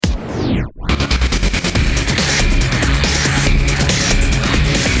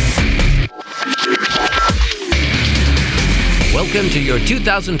Welcome to your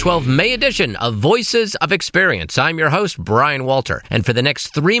 2012 May edition of Voices of Experience. I'm your host, Brian Walter. And for the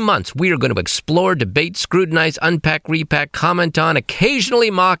next 3 months, we are going to explore, debate, scrutinize, unpack, repack, comment on,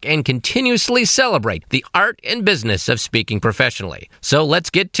 occasionally mock, and continuously celebrate the art and business of speaking professionally. So let's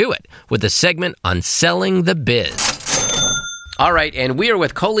get to it with a segment on selling the biz. All right, and we are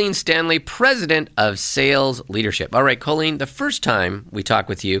with Colleen Stanley, President of Sales Leadership. All right, Colleen, the first time we talked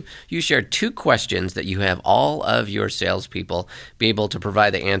with you, you shared 2 questions that you have all of your salespeople be able to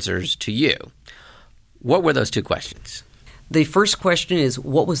provide the answers to you. What were those 2 questions? The first question is,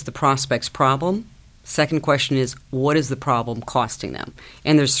 what was the prospect's problem? Second question is, what is the problem costing them?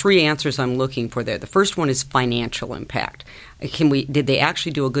 And there's 3 answers I'm looking for there. The first one is financial impact. Did they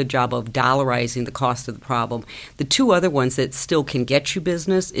actually do a good job of dollarizing the cost of the problem? The 2 other ones that still can get you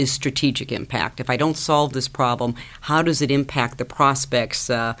business is strategic impact. If I don't solve this problem, how does it impact the prospect's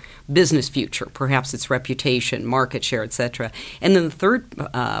business future? Perhaps its reputation, market share, etc. And then the third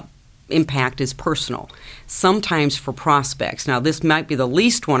impact is personal. Sometimes for prospects, now this might be the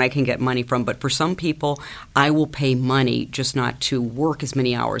least one I can get money from, but for some people, I will pay money just not to work as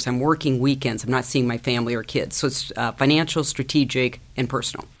many hours. I'm working weekends. I'm not seeing my family or kids. So it's financial, strategic, and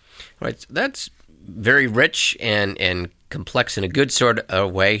personal. Right. So that's very rich and complex in a good sort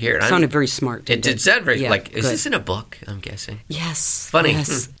of way here. It sounded very smart. It sounded very, is good. this in a book, I'm guessing? Yes. Funny.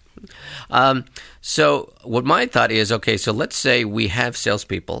 Yes. So what my thought is, okay, so let's say we have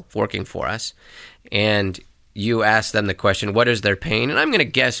salespeople working for us, and you ask them the question, what is their pain? And I'm going to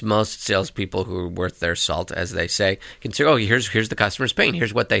guess most salespeople who are worth their salt, as they say, can say, oh, here's the customer's pain.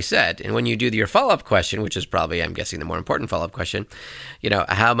 Here's what they said. And when you do your follow-up question, which is probably, I'm guessing, the more important follow-up question,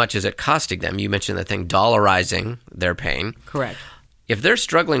 how much is it costing them? You mentioned the thing, dollarizing their pain. Correct. If they're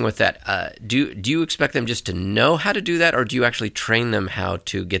struggling with that, do you expect them just to know how to do that, or do you actually train them how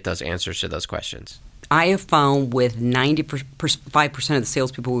to get those answers to those questions? I have found with 95% of the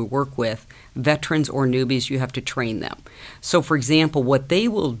salespeople we work with, veterans or newbies, you have to train them. So, for example, what they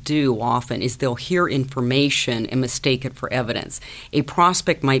will do often is they'll hear information and mistake it for evidence. A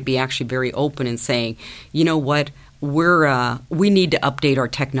prospect might be actually very open and saying, you know what, we need to update our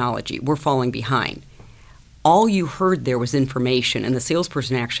technology. We're falling behind. All you heard there was information, and the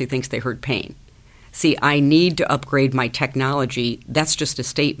salesperson actually thinks they heard pain. See, I need to upgrade my technology. That's just a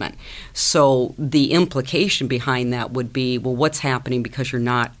statement. So the implication behind that would be, well, what's happening because you're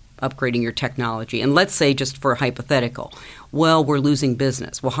not upgrading your technology? And let's say, just for a hypothetical, well, we're losing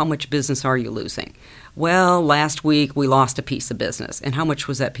business. Well, how much business are you losing? Well, last week we lost a piece of business. And how much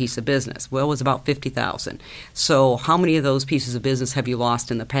was that piece of business? Well, it was about $50,000. So how many of those pieces of business have you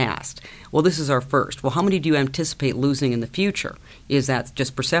lost in the past? Well, this is our first. Well, how many do you anticipate losing in the future? Is that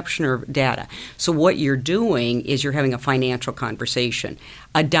just perception or data? So what you're doing is you're having a financial conversation.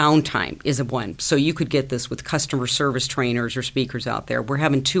 A downtime is one. So you could get this with customer service trainers or speakers out there. We're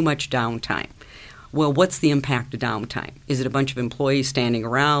having too much downtime. Well, what's the impact of downtime? Is it a bunch of employees standing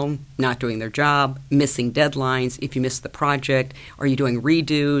around, not doing their job, missing deadlines? If you miss the project, are you doing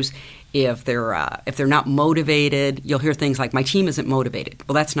redos? If they're not motivated, you'll hear things like, my team isn't motivated.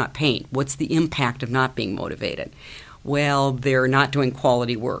 Well, that's not pain. What's the impact of not being motivated? Well, they're not doing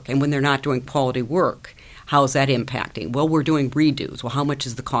quality work. And when they're not doing quality work, how is that impacting? Well, we're doing redos. Well, how much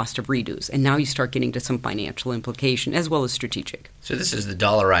is the cost of redos? And now you start getting to some financial implication as well as strategic. So this is the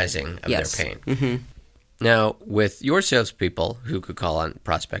dollarizing of Yes. their pain. Mm-hmm. Now, with your salespeople who could call on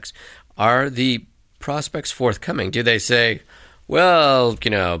prospects, are the prospects forthcoming? Do they say, well,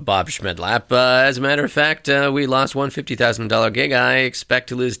 Bob Schmidlap, as a matter of fact, we lost one $50,000 gig. I expect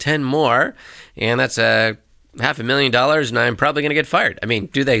to lose 10 more, and that's $500,000, and I'm probably going to get fired. I mean,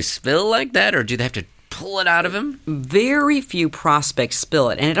 do they spill like that, or do they have to pull it out of him? Very few prospects spill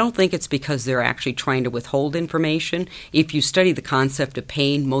it, and I don't think it's because they're actually trying to withhold information. If you study the concept of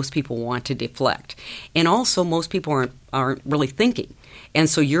pain, most people want to deflect. And also, most people aren't really thinking. And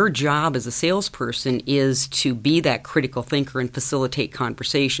so your job as a salesperson is to be that critical thinker and facilitate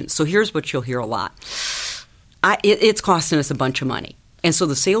conversations. So here's what you'll hear a lot. It's costing us a bunch of money. And so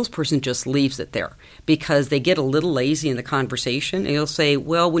the salesperson just leaves it there because they get a little lazy in the conversation, and they'll say,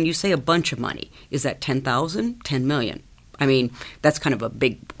 well, when you say a bunch of money, is that $10,000, $10 million? I mean, that's kind of a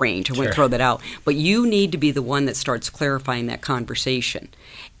big range. I wouldn't throw that out. But you need to be the one that starts clarifying that conversation.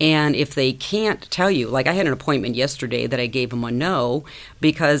 And if they can't tell you, like I had an appointment yesterday that I gave them a no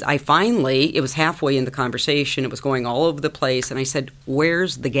because it was halfway in the conversation, it was going all over the place, and I said,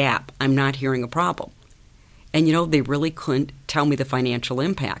 where's the gap? I'm not hearing a problem. And, they really couldn't tell me the financial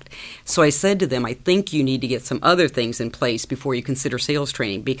impact. So I said to them, I think you need to get some other things in place before you consider sales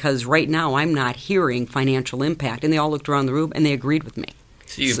training, because right now I'm not hearing financial impact. And they all looked around the room and they agreed with me.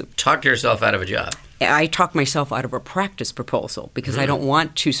 So you talked yourself out of a job. I talked myself out of a practice proposal because I don't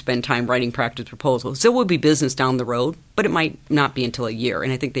want to spend time writing practice proposals. There will be business down the road, but it might not be until a year.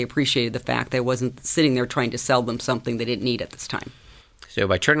 And I think they appreciated the fact that I wasn't sitting there trying to sell them something they didn't need at this time. So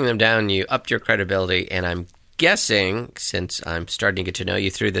by turning them down, you upped your credibility. And I'm guessing, since I'm starting to get to know you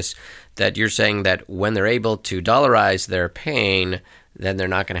through this, that you're saying that when they're able to dollarize their pain, then they're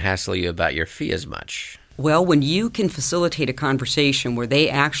not going to hassle you about your fee as much. Well, when you can facilitate a conversation where they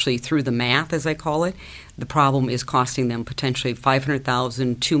actually, through the math, as I call it, the problem is costing them potentially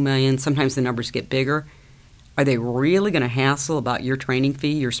 $500,000, $2 million, sometimes the numbers get bigger. Are they really going to hassle about your training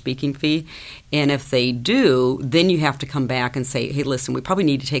fee, your speaking fee? And if they do, then you have to come back and say, hey, listen, we probably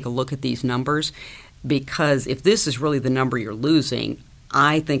need to take a look at these numbers, because if this is really the number you're losing,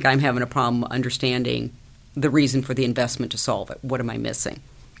 I think I'm having a problem understanding the reason for the investment to solve it. What am I missing?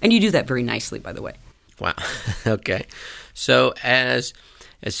 And you do that very nicely, by the way. Wow. Okay. So as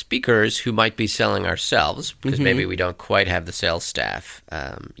speakers who might be selling ourselves, because maybe we don't quite have the sales staff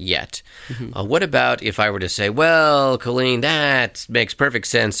yet, what about if I were to say, well, Colleen, that makes perfect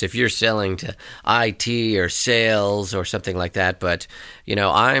sense if you're selling to IT or sales or something like that, but,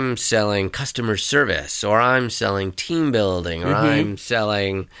 I'm selling customer service, or I'm selling team building, or I'm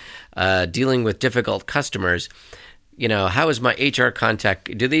selling dealing with difficult customers. How is my HR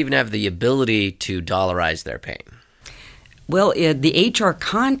contact? Do they even have the ability to dollarize their pain? Well, the HR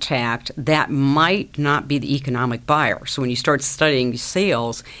contact, that might not be the economic buyer. So when you start studying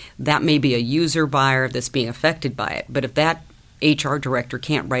sales, that may be a user buyer that's being affected by it. But if that HR director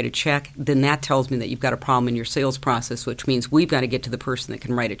can't write a check, then that tells me that you've got a problem in your sales process, which means we've got to get to the person that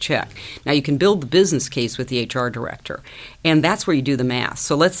can write a check. Now, you can build the business case with the HR director, and that's where you do the math.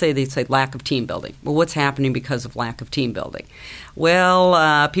 So let's say they say lack of team building. Well, what's happening because of lack of team building?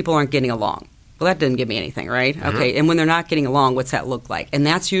 Well, people aren't getting along. Well, that doesn't give me anything, right? Okay, and when they're not getting along, what's that look like? And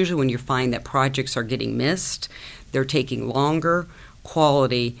that's usually when you find that projects are getting missed, they're taking longer,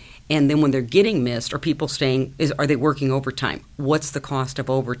 quality, and then when they're getting missed, are people staying, are they working overtime? What's the cost of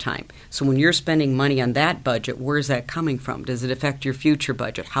overtime? So when you're spending money on that budget, where's that coming from? Does it affect your future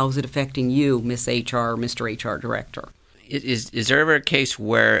budget? How is it affecting you, Miss HR or Mr. HR Director? Is there ever a case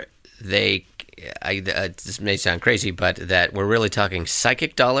where they, this may sound crazy, but that we're really talking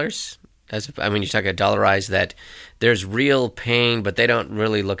psychic dollars? You talk about dollarize, that there's real pain, but they don't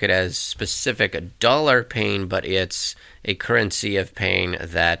really look at it as specific a dollar pain, but it's a currency of pain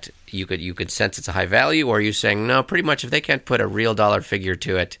that you could sense it's a high value, or are you saying, no, pretty much if they can't put a real dollar figure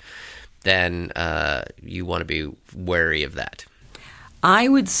to it, then you want to be wary of that? I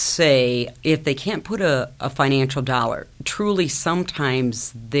would say if they can't put a financial dollar, truly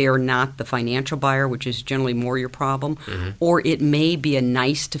sometimes they're not the financial buyer, which is generally more your problem, or it may be a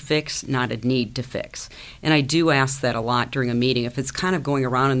nice to fix, not a need to fix. And I do ask that a lot during a meeting. If it's kind of going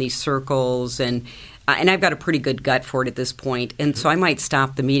around in these circles, and I've got a pretty good gut for it at this point, and so I might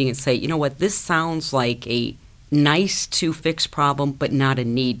stop the meeting and say, you know what, this sounds like a nice to fix problem, but not a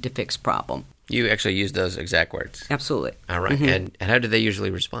need to fix problem. You actually use those exact words. Absolutely. All right. And how do they usually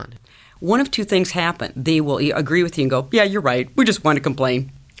respond? One of two things happen. They will agree with you and go, yeah, you're right. We just want to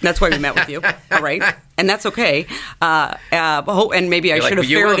complain. That's why we met with you. All right. And that's okay. And maybe I should have ferreted...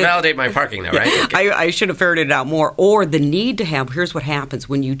 You will validate my parking though, right? Okay. I should have ferreted it out more. Or the need to have... Here's what happens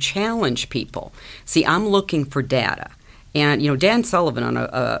when you challenge people. See, I'm looking for data. And, Dan Sullivan on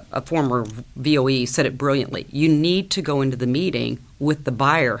a former VOE said it brilliantly. You need to go into the meeting with the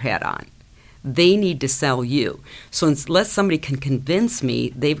buyer hat on. They need to sell you. So unless somebody can convince me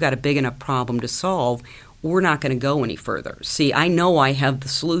they've got a big enough problem to solve, we're not going to go any further. See, I know I have the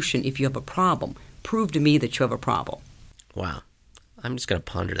solution if you have a problem. Prove to me that you have a problem. Wow. I'm just going to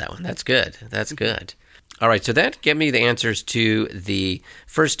ponder that one. That's good. That's good. All right, so that gave me the answers to the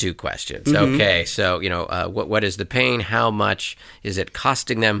first two questions. Okay, so, what is the pain? How much is it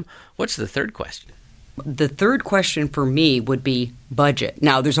costing them? What's the third question? The third question for me would be budget.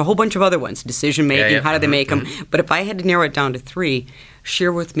 Now, there's a whole bunch of other ones, decision-making, how do they make them? But if I had to narrow it down to three,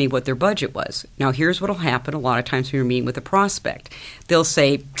 share with me what their budget was. Now, here's what will happen a lot of times when you're meeting with a prospect. They'll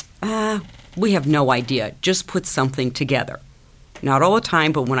say, we have no idea. Just put something together. Not all the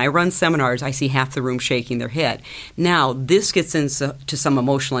time, but when I run seminars, I see half the room shaking their head. Now, this gets into some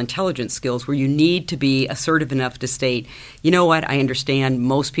emotional intelligence skills where you need to be assertive enough to state, you know what, I understand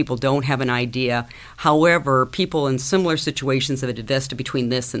most people don't have an idea. However, people in similar situations have invested between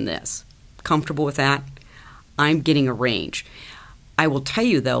this and this. Comfortable with that? I'm getting a range. I will tell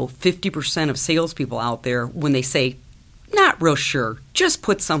you, though, 50% of salespeople out there, when they say, not real sure, just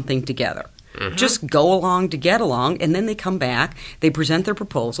put something together. Just go along to get along, and then they come back, they present their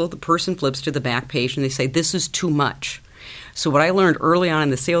proposal, the person flips to the back page, and they say, this is too much. So what I learned early on in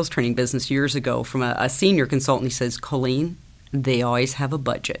the sales training business years ago from a senior consultant, he says, Colleen, they always have a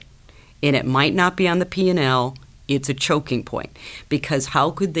budget. And it might not be on the P&L. It's a choking point. Because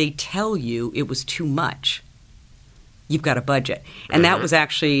how could they tell you it was too much? You've got a budget. And that was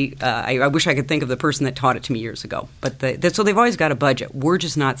actually, I wish I could think of the person that taught it to me years ago. But so they've always got a budget. We're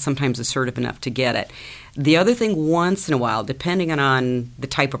just not sometimes assertive enough to get it. The other thing, once in a while, depending on the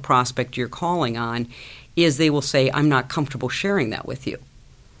type of prospect you're calling on, is they will say, I'm not comfortable sharing that with you.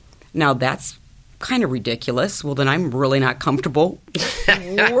 Now, that's kind of ridiculous. Well, then I'm really not comfortable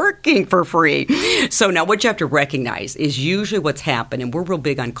working for free. So now what you have to recognize is usually what's happened, and we're real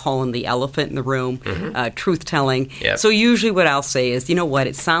big on calling the elephant in the room, truth-telling. Yep. So usually what I'll say is, you know what,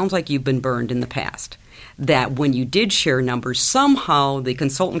 it sounds like you've been burned in the past. That when you did share numbers, somehow the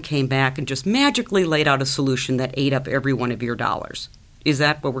consultant came back and just magically laid out a solution that ate up every one of your dollars. Is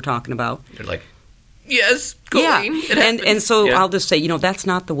that what we're talking about? You're like, yes, Colleen, it happens. And so I'll just say, that's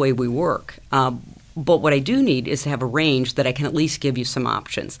not the way we work. But what I do need is to have a range that I can at least give you some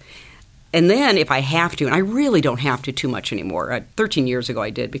options. And then if I have to, and I really don't have to too much anymore. 13 years ago I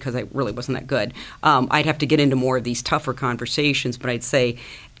did because I really wasn't that good. I'd have to get into more of these tougher conversations, but I'd say,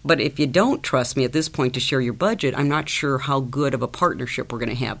 but if you don't trust me at this point to share your budget, I'm not sure how good of a partnership we're going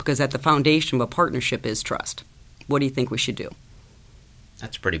to have, because at the foundation of a partnership is trust. What do you think we should do?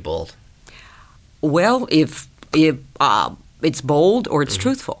 That's pretty bold. Well, if it's bold or it's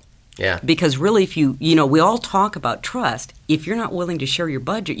truthful. Yeah. Because really, if we all talk about trust. If you're not willing to share your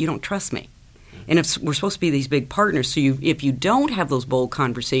budget, you don't trust me. And if we're supposed to be these big partners, so if you don't have those bold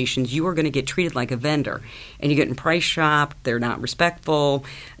conversations, you are going to get treated like a vendor. And you're getting price shopped, they're not respectful,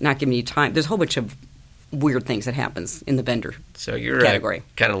 not giving you time. There's a whole bunch of weird things that happens in the vendor So you're category.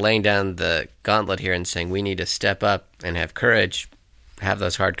 Kind of laying down the gauntlet here and saying we need to step up and have courage, have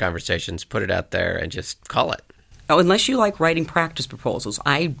those hard conversations, put it out there, and just call it. Oh, unless you like writing practice proposals.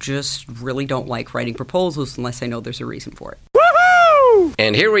 I just really don't like writing proposals unless I know there's a reason for it.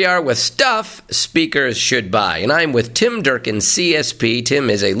 And here we are with Stuff Speakers Should Buy. And I'm with Tim Durkin, CSP. Tim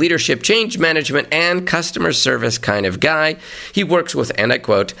is a leadership, change management, and customer service kind of guy. He works with, and I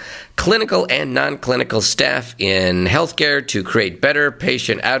quote, clinical and non-clinical staff in healthcare to create better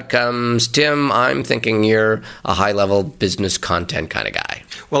patient outcomes. Tim, I'm thinking you're a high-level business content kind of guy.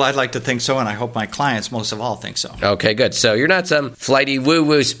 Well, I'd like to think so, and I hope my clients most of all think so. Okay, good. So you're not some flighty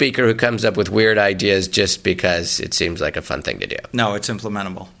woo-woo speaker who comes up with weird ideas just because it seems like a fun thing to do. No, it's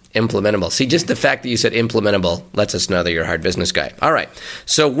implementable. Implementable. See, just the fact that you said implementable lets us know that you're a hard business guy. All right.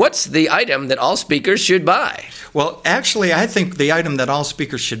 So what's the item that all speakers should buy? Well, actually, I think the item that all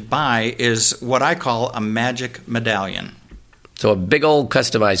speakers should buy is what I call a magic medallion. So a big old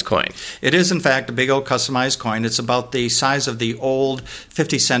customized coin. It is, in fact, a big old customized coin. It's about the size of the old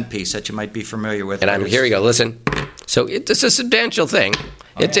 50-cent piece that you might be familiar with. And here you go. Listen. So it's a substantial thing.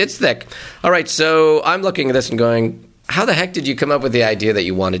 It's thick. All right. So I'm looking at this and going, how the heck did you come up with the idea that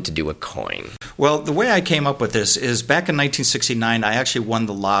you wanted to do a coin? Well, the way I came up with this is back in 1969, I actually won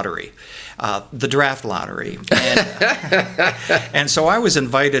the lottery, the draft lottery. And so I was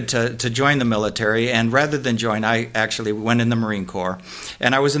invited to join the military, and rather than join, I actually went in the Marine Corps.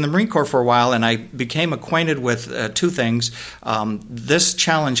 And I was in the Marine Corps for a while, and I became acquainted with two things, this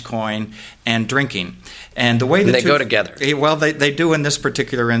challenge coin and drinking. And the way they go together. Well, they do in this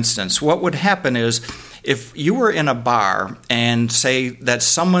particular instance. What would happen is, if you were in a bar and say that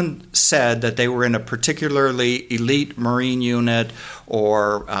someone said that they were in a particularly elite Marine unit,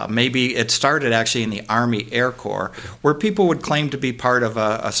 or maybe it started actually in the Army Air Corps, where people would claim to be part of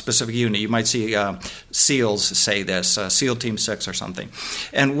a specific unit. You might see SEALs say this, SEAL Team 6 or something.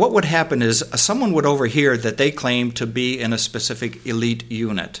 And what would happen is someone would overhear that they claimed to be in a specific elite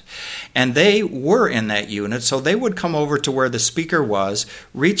unit. And they were in that unit, so they would come over to where the speaker was,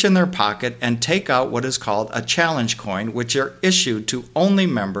 reach in their pocket, and take out what is called a challenge coin, which are issued to only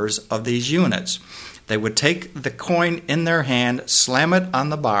members of these units. They would take the coin in their hand, slam it on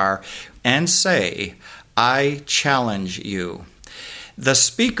the bar, and say, "I challenge you." The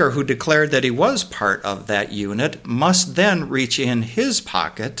speaker who declared that he was part of that unit must then reach in his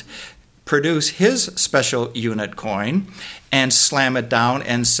pocket, produce his special unit coin, and slam it down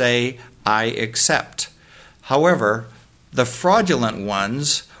and say, "I accept." However, the fraudulent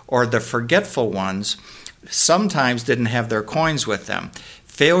ones, or the forgetful ones, sometimes didn't have their coins with them.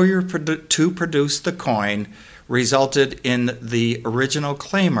 Failure to produce the coin resulted in the original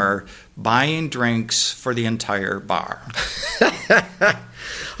claimer buying drinks for the entire bar.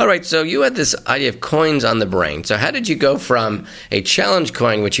 All right, so you had this idea of coins on the brain. So how did you go from a challenge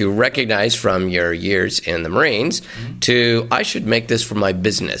coin, which you recognize from your years in the Marines, to I should make this for my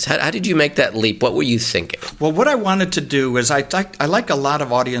business? How did you make that leap? What were you thinking? Well, what I wanted to do is I like a lot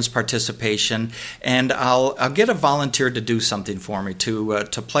of audience participation, and I'll get a volunteer to do something for me, to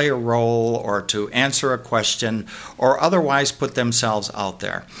play a role or to answer a question or otherwise put themselves out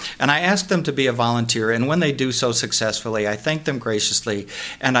there. And I ask them to be a volunteer, and when they do so successfully, I thank them graciously,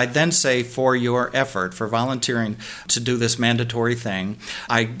 and I then say, for your effort, for volunteering to do this mandatory thing,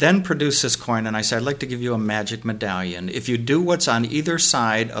 I then produce this coin and I say, I'd like to give you a magic medallion. If you do what's on either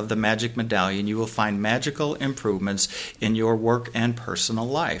side of the magic medallion, you will find magical improvements in your work and personal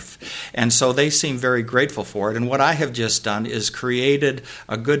life. And so they seem very grateful for it. And what I have just done is created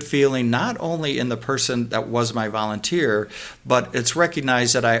a good feeling not only in the person that was my volunteer, but it's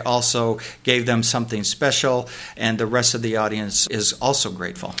recognized that I also gave them something special, and the rest of the audience is also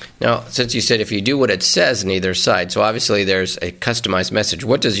grateful. Now, since you said if you do what it says on either side, so obviously there's a customized message.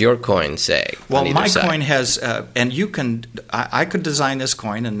 What does your coin say? Well, on either my side? coin has, and you can, I could design this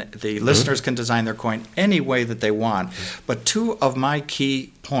coin, and the listeners can design their coin any way that they want. But two of my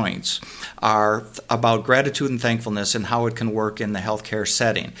key points are about gratitude and thankfulness and how it can work in the healthcare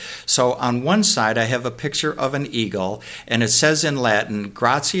setting. So on one side, I have a picture of an eagle, and it says in Latin,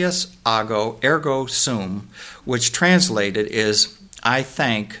 gratias ago ergo sum, which translated is, I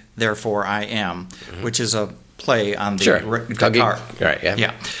thank, therefore I am, which is a play on the guitar. Right,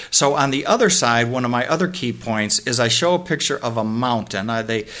 yeah. So on the other side, one of my other key points is I show a picture of a mountain.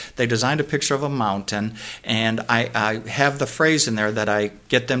 They designed a picture of a mountain, and I have the phrase in there that I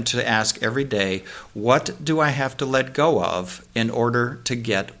get them to ask every day, what do I have to let go of in order to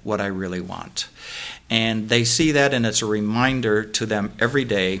get what I really want? And they see that, and it's a reminder to them every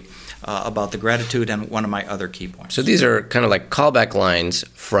day about the gratitude and one of my other key points. So these are kind of like callback lines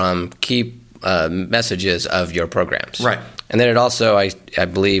from key messages of your programs. Right. And then it also, I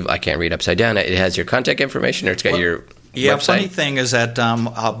believe, I can't read upside down, it has your contact information, or it's got your website. Funny thing is that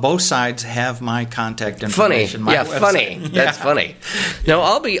both sides have my contact information. Funny. That's funny. Now,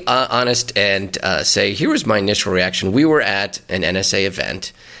 I'll be honest and say, here was my initial reaction. We were at an NSA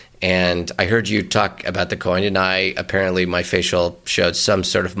event, and I heard you talk about the coin, and apparently my facial showed some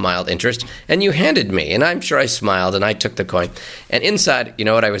sort of mild interest, and you handed me, and I'm sure I smiled, and I took the coin. And inside, you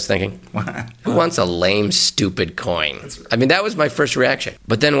know what I was thinking? Who wants a lame, stupid coin? I mean, that was my first reaction.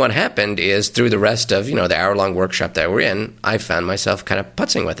 But then what happened is, through the rest of, the hour-long workshop that we're in, I found myself kind of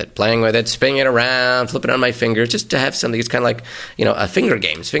putzing with it, playing with it, spinning it around, flipping it on my fingers, just to have something. It's kind of like, finger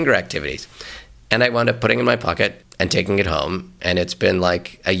games, finger activities. And I wound up putting it in my pocket and taking it home, and it's been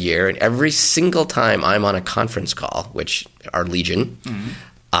like a year, and every single time I'm on a conference call, which are legion,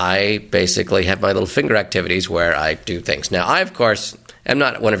 I basically have my little finger activities where I do things. Now, I, of course, am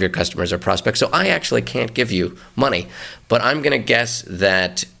not one of your customers or prospects, so I actually can't give you money, but I'm going to guess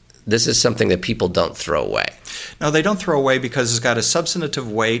that this is something that people don't throw away. No, they don't throw away because it's got a substantive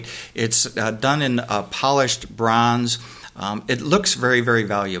weight. It's done in polished bronze. It looks very, very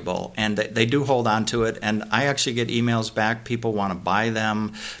valuable, and they do hold on to it. And I actually get emails back. People want to buy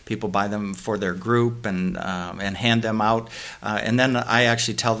them. People buy them for their group and hand them out. And then I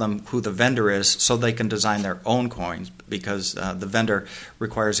actually tell them who the vendor is so they can design their own coins, because the vendor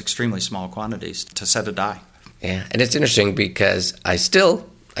requires extremely small quantities to set a die. Yeah, and it's interesting because I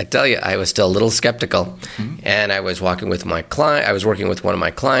tell you, I was still a little skeptical, and I was working with one of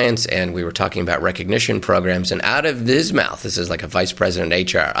my clients, and we were talking about recognition programs, and out of his mouth, this is like a vice president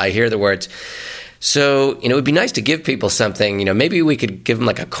of HR, I hear the words, so, it would be nice to give people something, maybe we could give them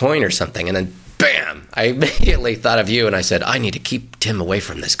like a coin or something, and then bam, I immediately thought of you, and I said, I need to keep Tim away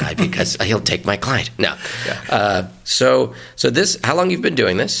from this guy because he'll take my client. No. Yeah. So this, how long you've been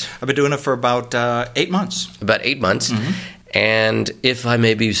doing this? I've been doing it for about 8 months. About 8 months. And if I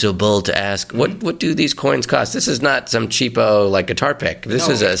may be so bold to ask, what do these coins cost? This is not some cheapo like guitar pick. This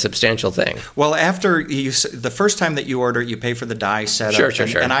is a substantial thing. Well, after the first time that you order, you pay for the die setup.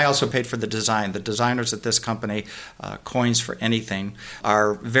 Sure. And I also paid for the design. The designers at this company, Coins for Anything,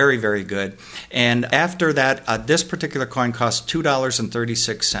 are very, very good. And after that, this particular coin costs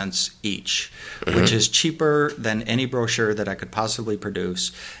 $2.36 each, which is cheaper than any brochure that I could possibly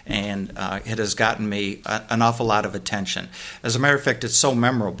produce. And it has gotten me an awful lot of attention. As a matter of fact, it's so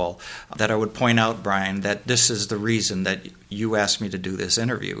memorable that I would point out, Brian, that this is the reason that you asked me to do this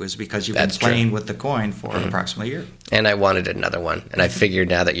interview, is because you've been playing with the coin for approximately a year. And I wanted another one, and I figured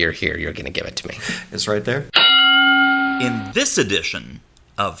now that you're here, you're going to give it to me. It's right there. In this edition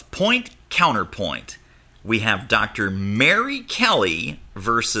of Point Counterpoint, we have Dr. Mary Kelly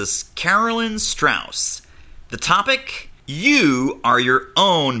versus Carolyn Strauss. The topic, You are your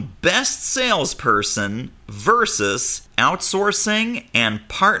own best salesperson versus outsourcing and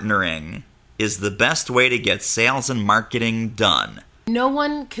partnering is the best way to get sales and marketing done. No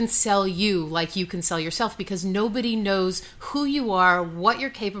one can sell you like you can sell yourself because nobody knows who you are, what you're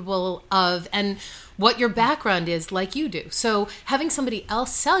capable of, and what your background is like you do. So having somebody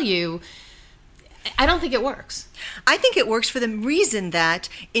else sell you, I don't think it works. I think it works for the reason that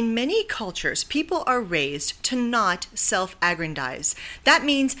in many cultures, people are raised to not self-aggrandize. That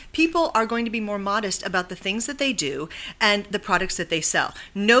means people are going to be more modest about the things that they do and the products that they sell.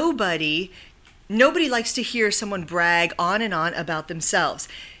 Nobody likes to hear someone brag on and on about themselves.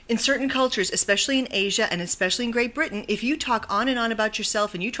 In certain cultures, especially in Asia and especially in Great Britain, if you talk on and on about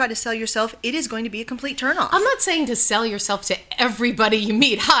yourself and you try to sell yourself, it is going to be a complete turnoff. I'm not saying to sell yourself to everybody you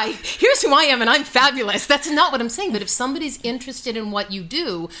meet. Hi, here's who I am and I'm fabulous. That's not what I'm saying. But if somebody's interested in what you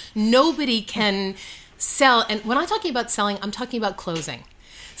do, nobody can sell. And when I'm talking about selling, I'm talking about closing.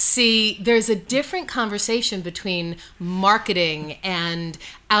 See, there's a different conversation between marketing and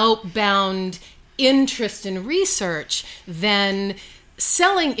outbound interest and research than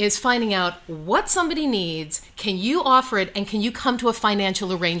selling is finding out what somebody needs, can you offer it, and can you come to a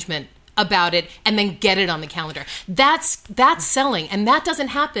financial arrangement about it and then get it on the calendar. That's selling, and that doesn't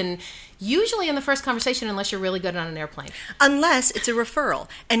happen usually in the first conversation unless you're really good on an airplane. Unless it's a referral.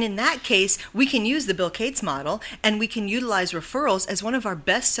 And in that case, we can use the Bill Cates model and we can utilize referrals as one of our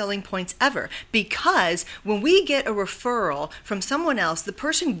best selling points ever. Because when we get a referral from someone else, the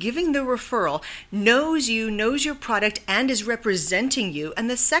person giving the referral knows you, knows your product, and is representing you. And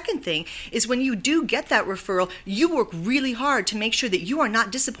the second thing is when you do get that referral, you work really hard to make sure that you are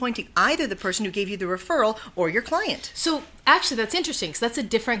not disappointing either the person who gave you the referral or your client. So actually, that's interesting because that's a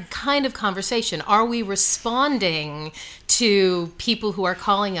different kind of conversation. Are we responding to people who are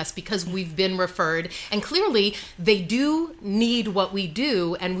calling us because we've been referred? And clearly, they do need what we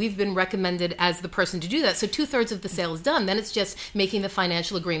do, and we've been recommended as the person to do that. So 2/3 of the sale is done. Then it's just making the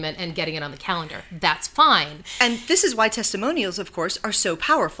financial agreement and getting it on the calendar. That's fine. And this is why testimonials, of course, are so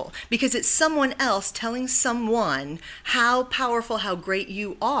powerful, because it's someone else telling someone how powerful, how great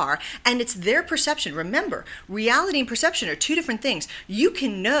you are, and it's their perception. Remember, reality and perception are two different things. You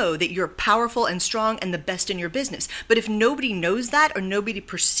can know that you're powerful and strong and the best in your business, but if nobody knows that or nobody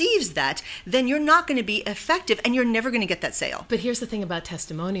perceives that, then you're not going to be effective and you're never going to get that sale. But here's the thing about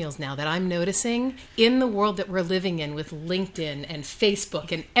testimonials now that I'm noticing in the world that we're living in with LinkedIn and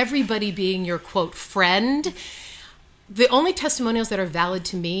Facebook and everybody being your quote friend. The only testimonials that are valid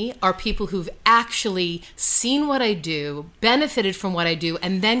to me are people who've actually seen what I do, benefited from what I do,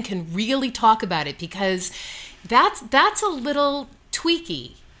 and then can really talk about it, because that's a little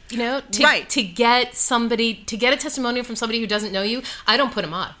tweaky, you know, to get a testimonial from somebody who doesn't know you. I don't put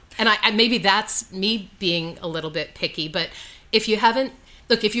them up. And I maybe that's me being a little bit picky, but if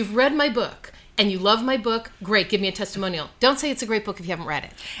you've read my book and you love my book, great, give me a testimonial. Don't say it's a great book if you haven't read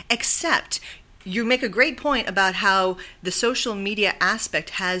it. Except you make a great point about how the social media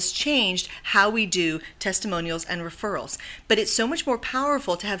aspect has changed how we do testimonials and referrals. But it's so much more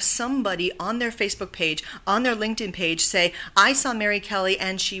powerful to have somebody on their Facebook page, on their LinkedIn page say, I saw Mary Kelly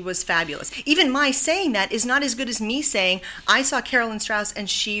and she was fabulous. Even my saying that is not as good as me saying, I saw Carolyn Strauss and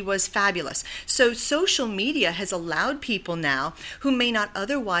she was fabulous. So social media has allowed people now who may not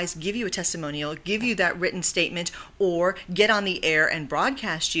otherwise give you a testimonial, give you that written statement, or get on the air and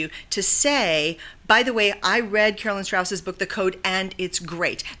broadcast you to say, by the way, I read Carolyn Strauss's book, The Code, and it's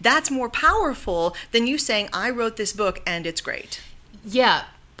great. That's more powerful than you saying, I wrote this book and it's great. Yeah,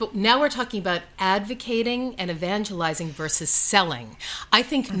 but now we're talking about advocating and evangelizing versus selling. I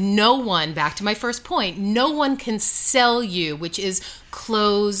think no one, back to my first point, no one can sell you, which is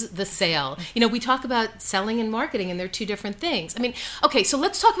close the sale. You know, we talk about selling and marketing, and they're two different things. I mean, okay, so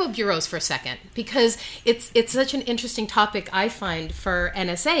let's talk about bureaus for a second, because it's such an interesting topic, I find, for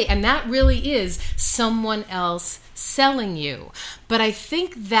NSA, and that really is someone else selling you. But I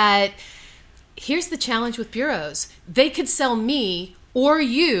think that here's the challenge with bureaus. They could sell me or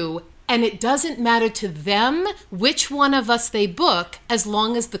you, and it doesn't matter to them which one of us they book as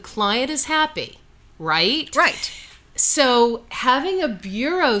long as the client is happy, right? Right. So having a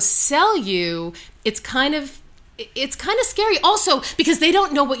bureau sell you, it's kind of scary also because they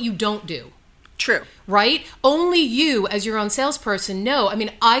don't know what you don't do. True. Right? Only you as your own salesperson know. I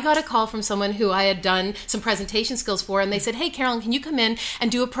mean, I got a call from someone who I had done some presentation skills for, and they said, hey, Carolyn, can you come in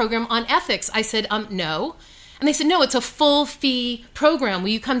and do a program on ethics? I said, no. And they said, no, it's a full fee program. Will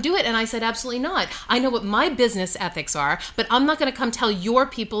you come do it? And I said, absolutely not. I know what my business ethics are, but I'm not going to come tell your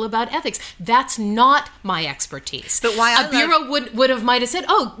people about ethics. That's not my expertise. But why a bureau might have said,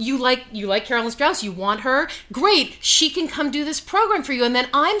 oh, you like Carolyn Strauss, you want her? Great, she can come do this program for you. And then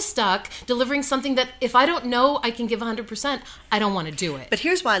I'm stuck delivering something that if I don't know I can give 100%, I don't want to do it. But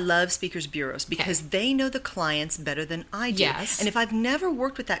here's why I love speakers bureaus, because they know the clients better than I do. Yes. And if I've never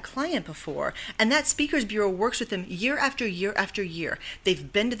worked with that client before, and that speakers bureau works with them year after year after year,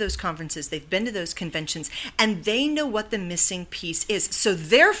 they've been to those conferences, they've been to those conventions, and they know what the missing piece is. So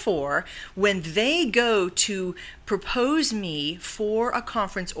therefore, when they go to propose me for a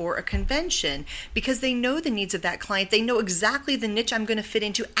conference or a convention, because they know the needs of that client, they know exactly the niche I'm going to fit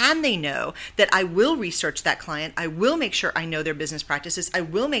into, and they know that I will research that client, I will make sure I know their business practices, I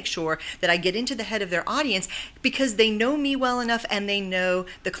will make sure that I get into the head of their audience, because they know me well enough and they know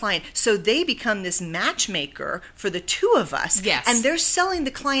the client. So they become this matchmaker for the two of us. Yes. And they're selling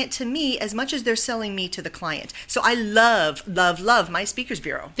the client to me as much as they're selling me to the client. So I love, love, love my speakers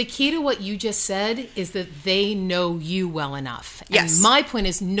bureau. The key to what you just said is that they know you well enough. Yes. And my point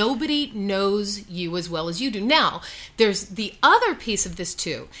is nobody knows you as well as you do. Now, there's the other piece of this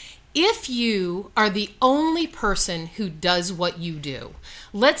too. If you are the only person who does what you do,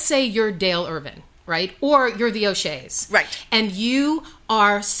 let's say you're Dale Irvin, right? Or you're the O'Sheas. Right. And you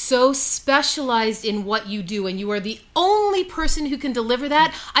are so specialized in what you do and you are the only person who can deliver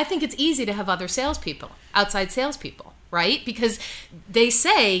that, I think it's easy to have other salespeople, outside salespeople, right? Because they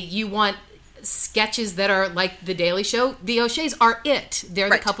say you want sketches that are like The Daily Show. The O'Sheas are it. They're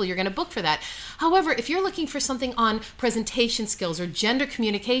the couple you're going to book for that. However, if you're looking for something on presentation skills or gender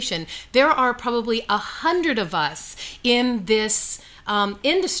communication, there are probably 100 of us in this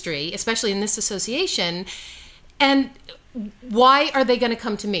industry, especially in this association. And why are they going to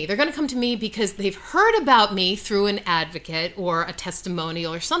come to me? They're going to come to me because they've heard about me through an advocate or a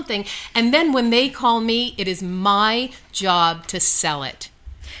testimonial or something. And then when they call me, it is my job to sell it.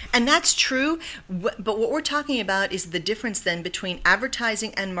 And that's true, but what we're talking about is the difference then between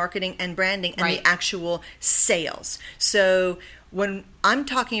advertising and marketing and branding and the actual sales. So when I'm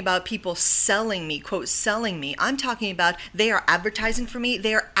talking about people selling me, quote, selling me, I'm talking about they are advertising for me,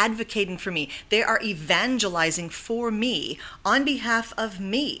 they are advocating for me, they are evangelizing for me on behalf of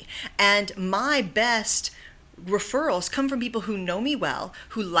me. And my best referrals come from people who know me well,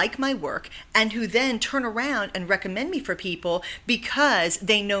 who like my work, and who then turn around and recommend me for people because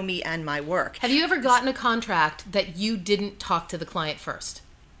they know me and my work. Have you ever gotten a contract that you didn't talk to the client first?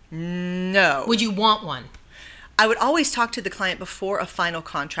 No. Would you want one? I would always talk to the client before a final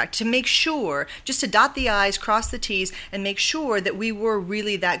contract to make sure, just to dot the I's, cross the T's, and make sure that we were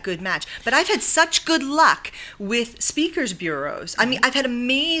really that good match. But I've had such good luck with speakers bureaus. I mean, I've had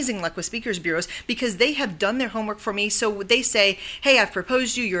amazing luck with speakers bureaus because they have done their homework for me. So they say, hey, I've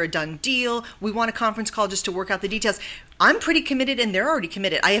proposed you, you're a done deal. We want a conference call just to work out the details. I'm pretty committed and they're already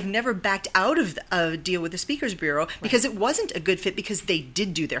committed. I have never backed out of a deal with the Speakers Bureau because it wasn't a good fit because they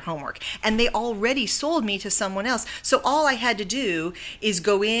did do their homework and they already sold me to someone else. So all I had to do is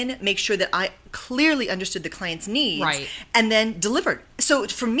go in, make sure that I clearly understood the client's needs and then delivered. So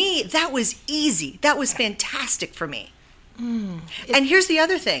for me, that was easy. That was fantastic for me. And here's the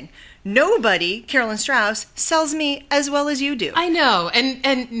other thing. Nobody, Carolyn Strauss, sells me as well as you do. I know,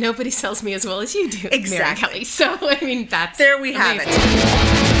 and nobody sells me as well as you do. Exactly. Mary Kelly. So, I mean, that's there we have amazing.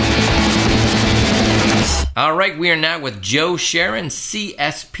 it. All right, we are now with Joe Sharon,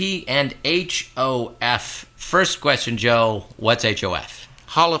 CSP and HOF. First question, Joe, what's HOF?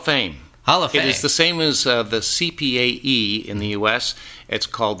 Hall of Fame. Hall of Fame. It is the same as the CPAE in the U.S. It's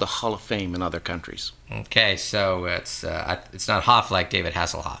called the Hall of Fame in other countries. Okay, so it's not Hoff like David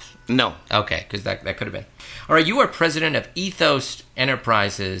Hasselhoff. No. Okay, because that could have been. All right, you are president of Ethos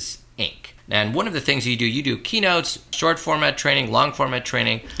Enterprises, Inc. And one of the things you do keynotes, short format training, long format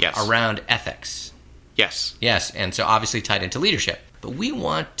training around ethics. Yes. Yes, and so obviously tied into leadership. But we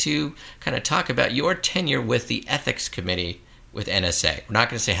want to kind of talk about your tenure with the Ethics Committee with NSA. We're not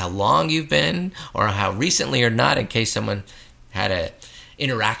going to say how long you've been or how recently or not in case someone had a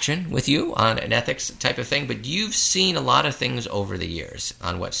interaction with you on an ethics type of thing, but you've seen a lot of things over the years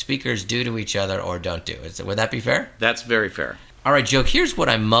on what speakers do to each other or don't do. Would that be fair? That's very fair. All right, Joe, here's what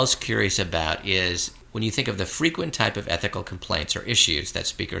I'm most curious about is when you think of the frequent type of ethical complaints or issues that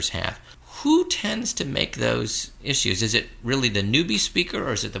speakers have, who tends to make those issues? Is it really the newbie speaker,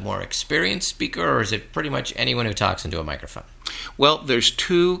 or is it the more experienced speaker, or is it pretty much anyone who talks into a microphone? Well, there's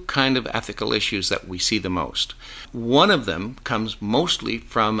two kind of ethical issues that we see the most. One of them comes mostly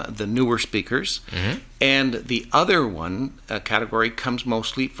from the newer speakers, and the other one category comes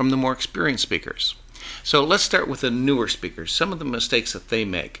mostly from the more experienced speakers. So let's start with the newer speakers, some of the mistakes that they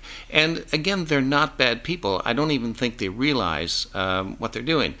make. And again, they're not bad people. I don't even think they realize what they're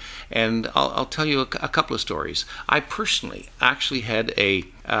doing. And I'll tell you a couple of stories. I personally actually had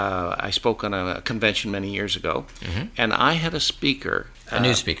I spoke on a convention many years ago, and I had a speaker. A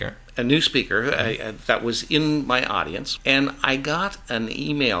new speaker. That was in my audience. And I got an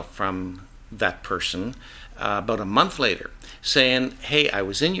email from that person about a month later saying, hey, I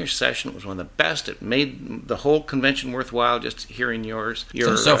was in your session. It was one of the best. It made the whole convention worthwhile just hearing your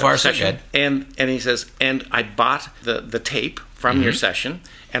so far, session. So good. And he says, and I bought the tape from your session,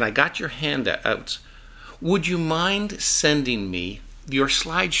 and I got your handouts. Would you mind sending me your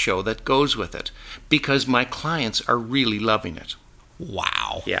slideshow that goes with it? Because my clients are really loving it.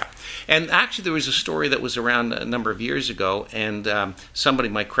 Wow. Yeah. And actually, there was a story that was around a number of years ago, and somebody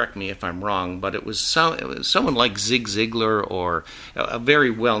might correct me if I'm wrong, but it was someone like Zig Ziglar, or a very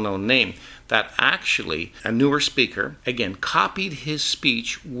well-known name, that actually, a newer speaker, again, copied his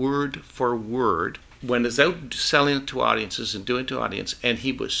speech word for word, went out selling it to audiences and doing it to audience, and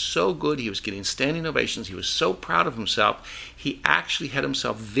he was so good, he was getting standing ovations, he was so proud of himself, he actually had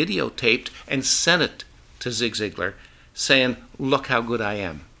himself videotaped and sent it to Zig Ziglar, saying, look how good I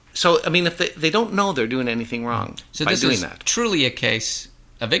am. So, I mean, if they don't know they're doing anything wrong by doing that. Truly a case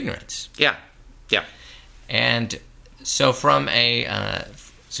of ignorance. Yeah. And so from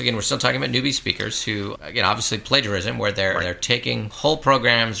so again, we're still talking about newbie speakers who, again, obviously plagiarism, where they're taking whole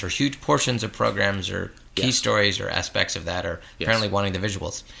programs or huge portions of programs or key stories or aspects of that, or apparently wanting the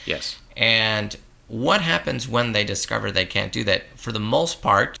visuals. Yes. And what happens when they discover they can't do that? For the most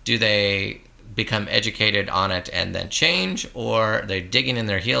part, do they become educated on it and then change, or they're digging in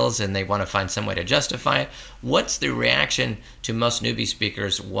their heels and they want to find some way to justify it? What's the reaction to most newbie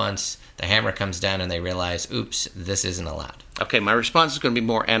speakers once the hammer comes down and they realize, oops, this isn't allowed? Okay, my response is going to be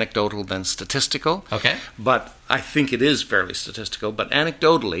more anecdotal than statistical. Okay. But I think it is fairly statistical. But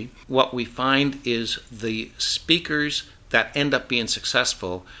anecdotally, what we find is the speakers that end up being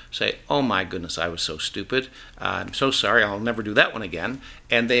successful say, oh my goodness, I was so stupid. I'm so sorry, I'll never do that one again.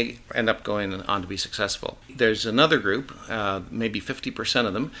 And they end up going on to be successful. There's another group, maybe 50%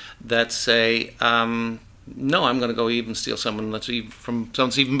 of them, that say, no, I'm going to go even steal someone from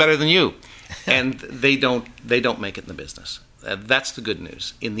someone's even better than you. And they don't make it in the business. That's the good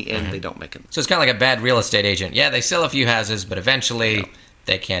news. In the end, they don't make it. So it's kind of like a bad real estate agent. Yeah, they sell a few houses, but eventually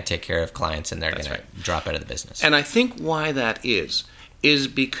they can't take care of clients, and they're going to drop out of the business. And I think why that is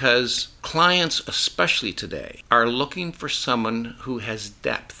because clients, especially today, are looking for someone who has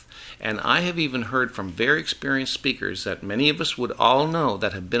depth. And I have even heard from very experienced speakers that many of us would all know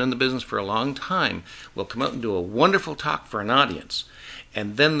that have been in the business for a long time will come out and do a wonderful talk for an audience.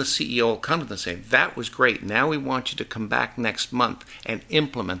 And then the CEO will come to them and say, that was great. Now we want you to come back next month and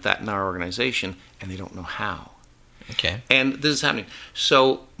implement that in our organization. And they don't know how. Okay. And this is happening.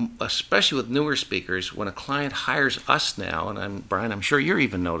 So, especially with newer speakers, when a client hires us now, and Brian, I'm sure you're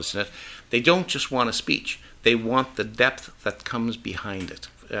even noticing it, they don't just want a speech. They want the depth that comes behind it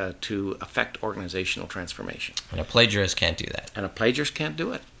to affect organizational transformation. And a plagiarist can't do that. And a plagiarist can't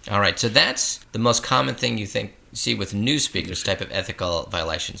do it. All right. So that's the most common thing you see with new speakers, type of ethical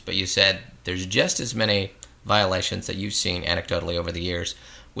violations. But you said there's just as many violations that you've seen anecdotally over the years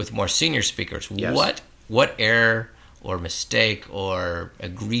with more senior speakers. Yes. What error or mistake or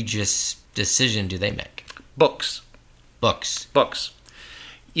egregious decision do they make? Books.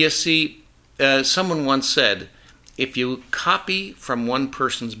 You see, someone once said, if you copy from one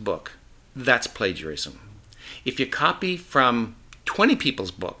person's book, that's plagiarism. If you copy from 20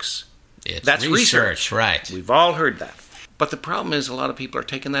 people's books, that's research. Right. We've all heard that. But the problem is a lot of people are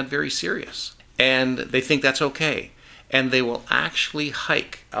taking that very serious. And they think that's okay. And they will actually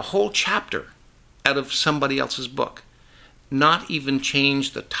hike a whole chapter out of somebody else's book. Not even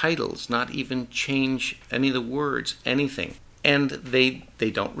change the titles, not even change any of the words, anything. And they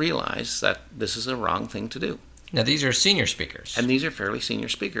don't realize that this is a wrong thing to do. Now, these are senior speakers. And these are fairly senior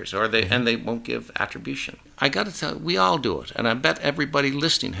speakers, and they won't give attribution. I got to tell you, we all do it, and I bet everybody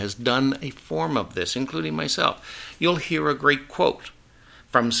listening has done a form of this, including myself. You'll hear a great quote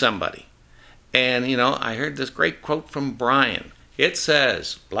from somebody. And, I heard this great quote from Brian. It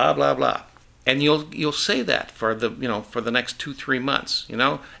says, blah, blah, blah. And you'll say that for the next 2-3 months,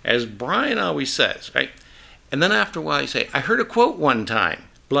 as Brian always says, right? And then after a while you say, I heard a quote one time,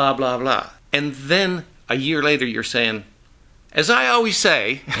 blah, blah, blah. And then a year later you're saying, as I always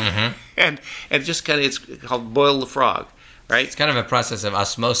say, and just kind of, it's called boil the frog, right? It's kind of a process of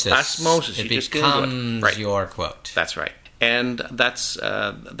osmosis. It becomes your quote. That's right. And that's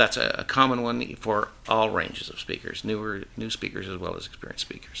a common one for all ranges of speakers, new speakers as well as experienced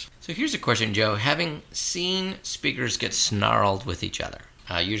speakers. So here's a question, Joe. Having seen speakers get snarled with each other,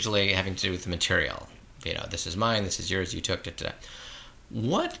 usually having to do with the material, this is mine, this is yours, you took it.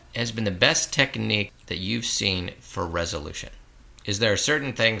 What has been the best technique that you've seen for resolution? Is there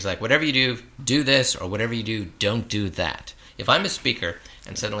certain things like whatever you do this, or whatever you do, don't do that? If I'm a speaker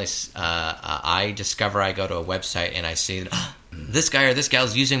and suddenly I discover I go to a website and I see that this guy or this gal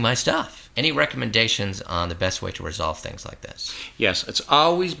is using my stuff, any recommendations on the best way to resolve things like this? Yes, it's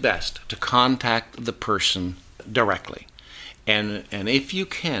always best to contact the person directly. And if you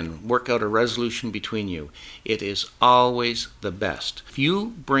can work out a resolution between you, it is always the best. If you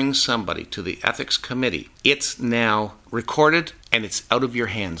bring somebody to the ethics committee, it's now recorded and it's out of your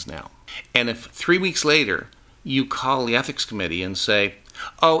hands now. And if 3 weeks later you call the ethics committee and say,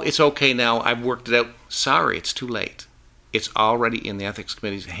 oh, it's okay now, I've worked it out, sorry, it's too late. It's already in the ethics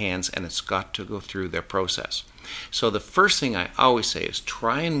committee's hands and it's got to go through their process. So the first thing I always say is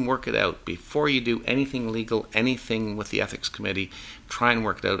try and work it out before you do anything legal, anything with the ethics committee. Try and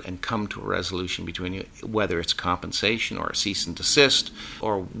work it out and come to a resolution between you, whether it's compensation or a cease and desist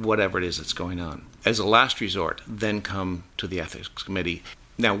or whatever it is that's going on. As a last resort, then come to the ethics committee.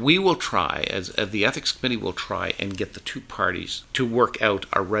 Now, we will try, as the ethics committee will try and get the two parties to work out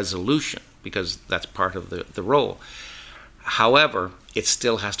a resolution because that's part of the role. However, it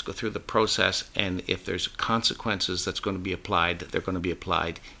still has to go through the process, and if there's consequences that's going to be applied, they're going to be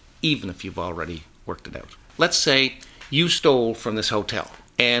applied even if you've already worked it out. Let's say you stole from this hotel,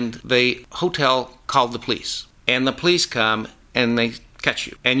 and the hotel called the police, and the police come and they catch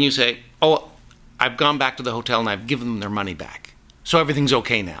you, and you say, oh, I've gone back to the hotel and I've given them their money back, so everything's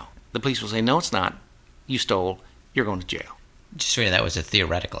okay now. The police will say, no, it's not. You stole. You're going to jail. Just so that was a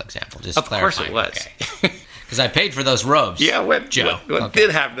theoretical example. Just of clarifying. Course it was. Okay. Because I paid for those robes. Yeah, what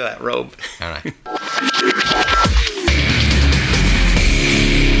did happen to that robe? All right.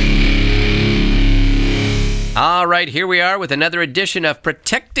 All right, here we are with another edition of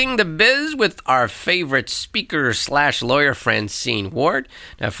Protecting the Biz with our favorite speaker/lawyer, Francine Ward.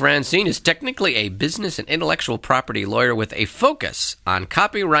 Now, Francine is technically a business and intellectual property lawyer with a focus on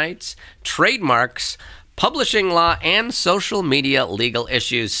copyrights, trademarks, publishing law, and social media legal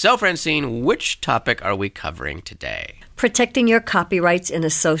issues. So, Francine, which topic are we covering today? Protecting your copyrights in a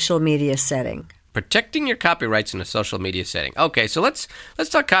social media setting. Protecting your copyrights in a social media setting. Okay, so let's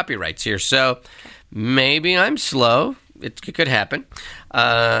talk copyrights here. So maybe I'm slow. It could happen.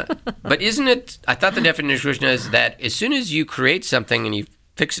 But isn't it, I thought the definition is that as soon as you create something and you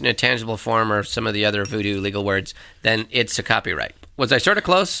fix it in a tangible form or some of the other voodoo legal words, then it's a copyright. Was I sort of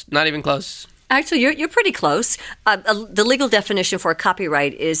close? Not even close? Actually, you're pretty close. The legal definition for a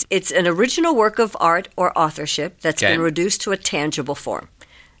copyright is it's an original work of art or authorship that's been reduced to a tangible form.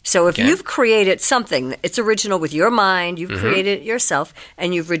 So if you've created something, it's original with your mind, you've created it yourself,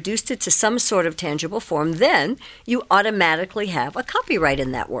 and you've reduced it to some sort of tangible form, then you automatically have a copyright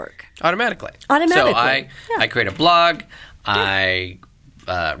in that work. Automatically. So I create a blog, I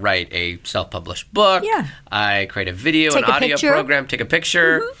write a self-published book, I create a video, an audio program, take a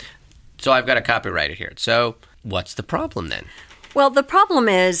picture. So I've got to copyright it here. So what's the problem then? Well, the problem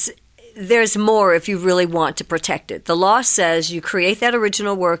is there's more if you really want to protect it. The law says you create that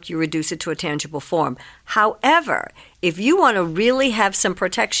original work, you reduce it to a tangible form. However, if you want to really have some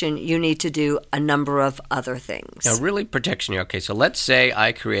protection, you need to do a number of other things. Now, really protection here. Okay, so let's say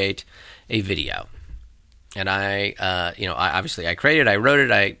I create a video. And I obviously I created it, I wrote it,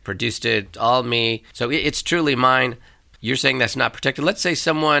 I produced it, all me. So it's truly mine. You're saying that's not protected. Let's say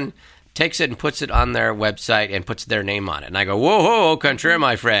someone takes it and puts it on their website and puts their name on it. And I go, whoa, contraire,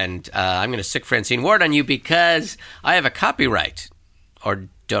 my friend. I'm going to stick Francine Ward on you because I have a copyright. Or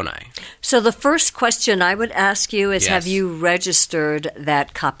don't I? So the first question I would ask you is, have you registered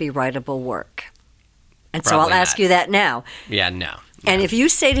that copyrightable work? And Probably so I'll ask you that now. Yeah, no. And if you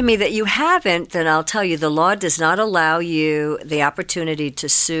say to me that you haven't, then I'll tell you the law does not allow you the opportunity to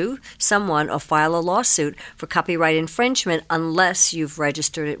sue someone or file a lawsuit for copyright infringement unless you've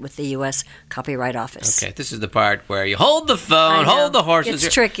registered it with the U.S. Copyright Office. Okay, this is the part where you hold the phone, hold the horses.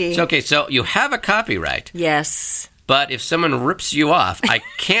 It's tricky. So you have a copyright. Yes. But if someone rips you off, I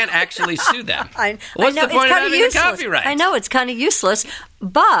can't actually sue them. What's the point of having a copyright? I know, it's kind of useless,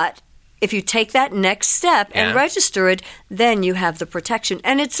 but if you take that next step and register it, then you have the protection.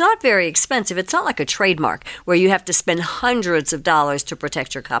 And it's not very expensive. It's not like a trademark where you have to spend hundreds of dollars to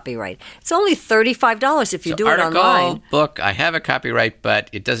protect your copyright. It's only $35 if you do it online. Book, I have a copyright, but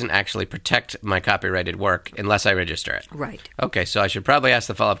it doesn't actually protect my copyrighted work unless I register it. Right. Okay, so I should probably ask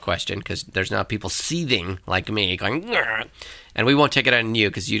the follow-up question because there's now people seething like me going, "Grr," and we won't take it on you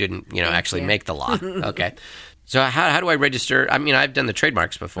because you didn't, actually make the law. Okay. So how do I register? I mean, I've done the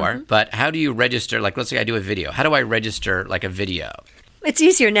trademarks before, but how do you register? Like, let's say I do a video. How do I register like a video? It's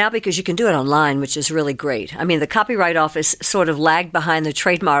easier now because you can do it online, which is really great. I mean, the Copyright Office sort of lagged behind the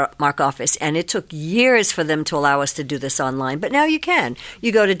Trademark Office, and it took years for them to allow us to do this online. But now you can.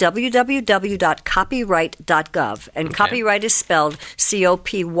 You go to www.copyright.gov, and copyright is spelled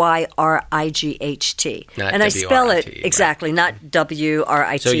COPYRIGHT. And I spell it exactly, not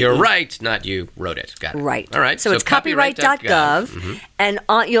WRIT. So you're right, not you wrote it. Got it. Right. All right. So it's copyright.gov, and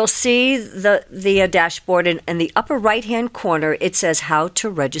you'll see the dashboard, and in the upper right-hand corner, it says how to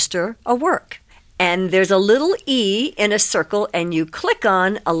register a work. And there's a little E in a circle, and you click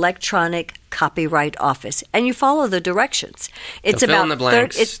on Electronic Copyright Office, and you follow the directions. It's so fill in the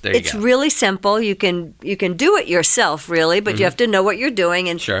blanks. It's really simple. You can do it yourself, really, but you have to know what you're doing.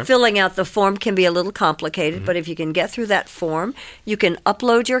 And filling out the form can be a little complicated. But if you can get through that form, you can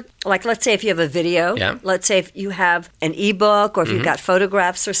upload let's say if you have a video, let's say if you have an ebook, or if you've got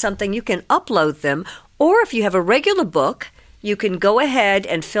photographs or something, you can upload them. Or if you have a regular book, you can go ahead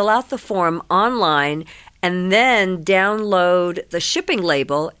and fill out the form online and then download the shipping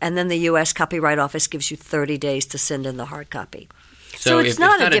label, and then the U.S. Copyright Office gives you 30 days to send in the hard copy. So it's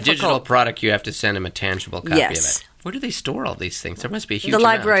not a digital product, you have to send them a tangible copy of it. Where do they store all these things? There must be a huge amount. The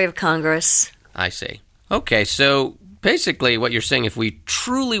Library of Congress. I see. Okay, so basically what you're saying, if we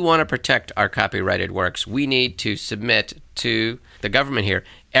truly want to protect our copyrighted works, we need to submit to the government here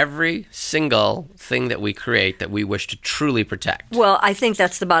every single thing that we create that we wish to truly protect. Well, I think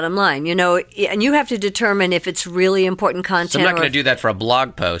that's the bottom line, and you have to determine if it's really important content. So I'm not going to do that for a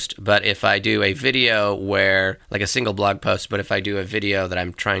blog post, but if I do a video like a single blog post, but if I do a video that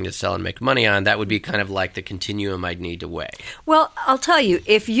I'm trying to sell and make money on, that would be kind of like the continuum I'd need to weigh. Well, I'll tell you,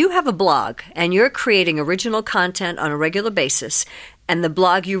 if you have a blog and you're creating original content on a regular basis, and the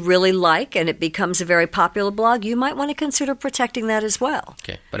blog you really like, and it becomes a very popular blog, you might want to consider protecting that as well.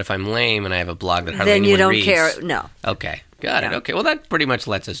 Okay, but if I'm lame and I have a blog that hardly anyone reads... Then you don't care, no. Okay, got it. Okay, well, that pretty much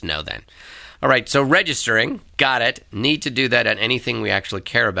lets us know then. All right, so registering, got it. Need to do that on anything we actually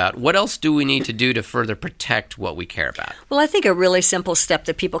care about. What else do we need to do to further protect what we care about? Well, I think a really simple step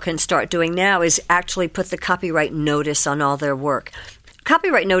that people can start doing now is actually put the copyright notice on all their work.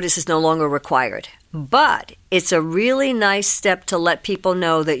 Copyright notice is no longer required, but it's a really nice step to let people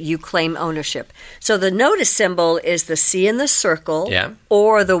know that you claim ownership. So the notice symbol is the C in the circle,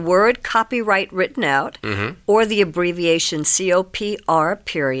 or the word copyright written out, or the abbreviation COPR,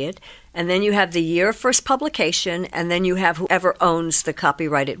 period. And then you have the year of first publication, and then you have whoever owns the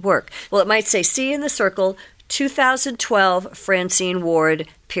copyrighted work. Well, it might say C in the circle, 2012 Francine Ward,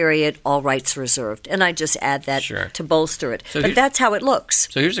 period, all rights reserved. And I just add that to bolster it. But that's how it looks.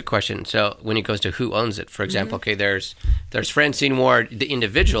 So here's a question. So when it goes to who owns it, for example, okay, there's Francine Ward, the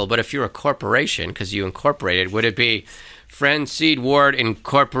individual, but if you're a corporation, because you incorporated, would it be Francine Ward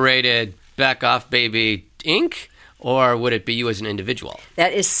Incorporated Back Off Baby Inc.? Or would it be you as an individual?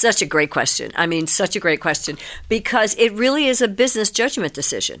 That is such a great question. I mean, such a great question. Because it really is a business judgment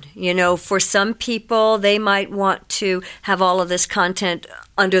decision. For some people, they might want to have all of this content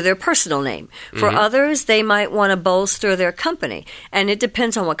under their personal name. For others, they might want to bolster their company. And it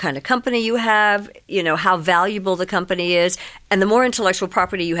depends on what kind of company you have, how valuable the company is. And the more intellectual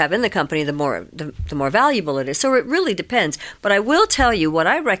property you have in the company, the more valuable it is. So it really depends. But I will tell you, what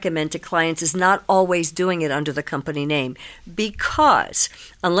I recommend to clients is not always doing it under the company name, because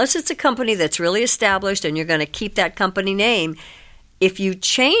unless it's a company that's really established and you're going to keep that company name, if you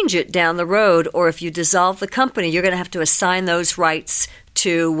change it down the road or if you dissolve the company, you're going to have to assign those rights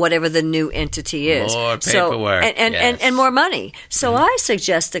to whatever the new entity is. More paperwork. And more money. So I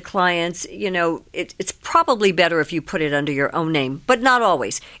suggest to clients, it's probably better if you put it under your own name, but not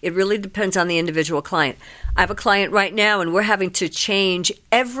always. It really depends on the individual client. I have a client right now, and we're having to change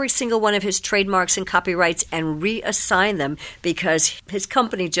every single one of his trademarks and copyrights and reassign them because his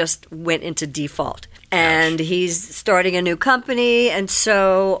company just went into default. And he's starting a new company, and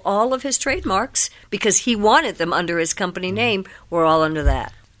so all of his trademarks, because he wanted them under his company name, were all under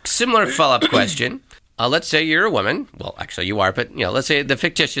that. Similar follow-up question. let's say you're a woman. Well, actually you are, but let's say the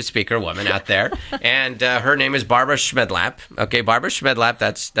fictitious speaker woman out there, and her name is Barbara Schmidlap. Okay, Barbara Schmidlap,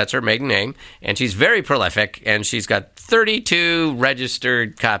 that's her maiden name, and she's very prolific, and she's got 32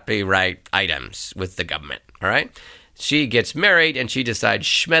 registered copyright items with the government, all right? She gets married, and she decides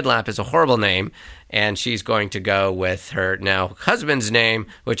Schmidlap is a horrible name, and she's going to go with her now husband's name,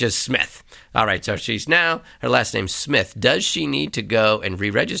 which is Smith. All right, so her last name's Smith. Does she need to go and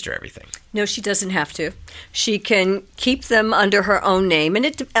re-register everything? No, she doesn't have to. She can keep them under her own name.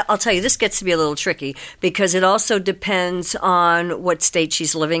 And I'll tell you, this gets to be a little tricky because it also depends on what state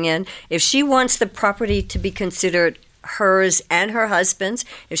she's living in. If she wants the property to be considered hers and her husband's,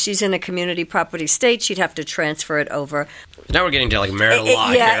 if she's in a community property state, she'd have to transfer it over. Now we're getting to like marital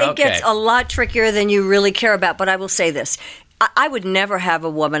law here. It gets a lot trickier than you really care about. But I will say this. I would never have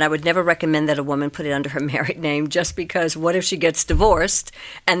a woman, I would never recommend that a woman put it under her married name just because what if she gets divorced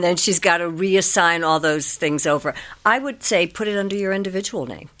and then she's got to reassign all those things over? I would say put it under your individual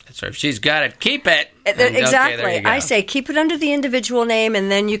name. So if she's got it, keep it. Exactly. Okay, I say keep it under the individual name and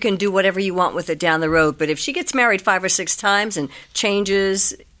then you can do whatever you want with it down the road. But if she gets married 5 or 6 times and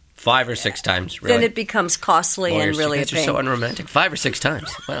changes... 5 or 6 times, really? Then it becomes costly and really a pain. You're so unromantic. 5 or 6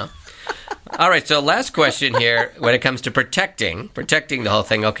 times. Wow. All right, so last question here when it comes to protecting the whole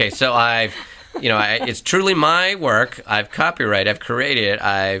thing. Okay, so it's truly my work. I've copyrighted, I've created it,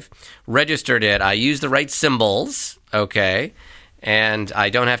 I've registered it, I use the right symbols, okay, and I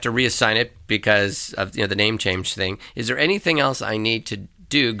don't have to reassign it because of the name change thing. Is there anything else I need to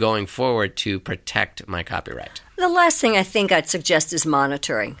do going forward to protect my copyright? The last thing I think I'd suggest is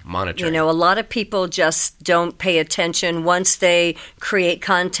monitoring. Monitoring. A lot of people just don't pay attention once they create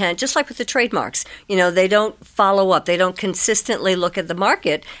content, just like with the trademarks. They don't follow up. They don't consistently look at the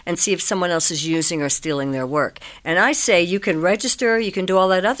market and see if someone else is using or stealing their work. And I say you can register, you can do all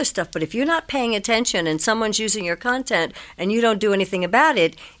that other stuff, but if you're not paying attention and someone's using your content and you don't do anything about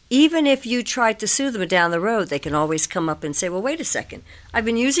it, even if you tried to sue them down the road, they can always come up and say, well, wait a second. I've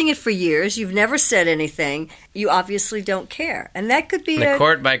been using it for years. You've never said anything. You obviously don't care. And that could be the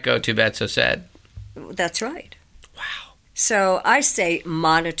court might go, too bad, so sad. That's right. Wow. So I say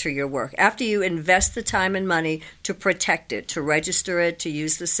monitor your work. After you invest the time and money to protect it, to register it, to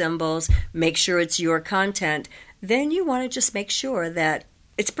use the symbols, make sure it's your content, then you want to just make sure that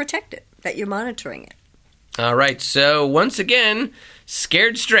it's protected, that you're monitoring it. All right, so once again,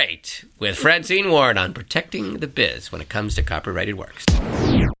 Scared Straight with Francine Ward on protecting the biz when it comes to copyrighted works.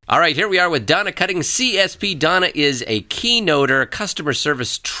 All right, here we are with Donna Cutting, CSP. Donna is a keynoter, customer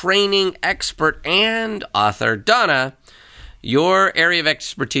service training expert, and author. Donna, your area of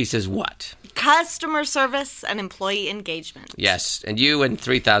expertise is what? Customer service and employee engagement. Yes, and you and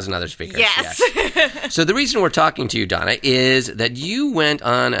 3,000 other speakers. Yes. So the reason we're talking to you, Donna, is that you went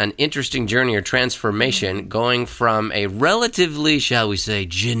on an interesting journey or transformation going from a relatively, shall we say,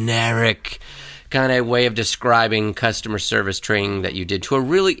 generic kind of way of describing customer service training that you did to a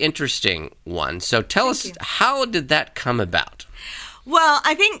really interesting one. So tell us, how did that come about? Well,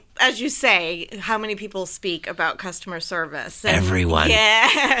 I think, as you say, how many people speak about customer service? And everyone.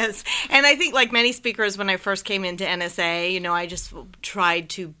 Yes. And I think, like many speakers, when I first came into NSA, I just tried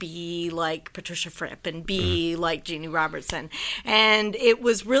to be like Patricia Fripp and be like Jeannie Robertson. And it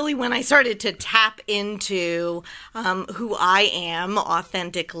was really when I started to tap into who I am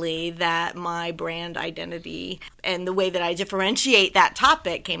authentically that my brand identity and the way that I differentiate that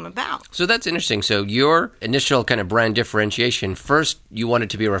topic came about. So that's interesting. So your initial kind of brand differentiation, first you wanted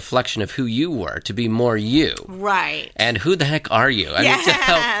to be a reflection of who you were, to be more you. Right. And who the heck are you?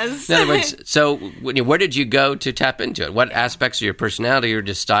 Yes. In other words, so where did you go to tap into it? What aspects of your personality or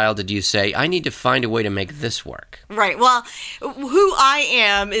just style did you say, I need to find a way to make this work? Right. Well, who I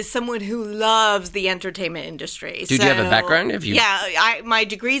am is someone who loves the entertainment industry. Did you have a background? Yeah, my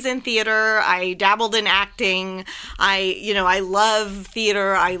degree's in theater. I dabbled in acting. I love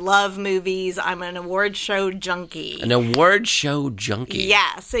theater. I love movies. I'm an award show junkie. An award show junkie?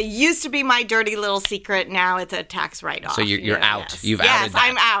 Yes. It used to be my dirty little secret. Now it's a tax write-off. So you're out. Yes. You've outed that.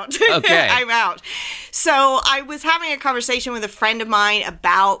 I'm out. Okay. I'm out. So I was having a conversation with a friend of mine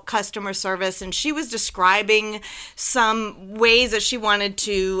about customer service, and she was describing some ways that she wanted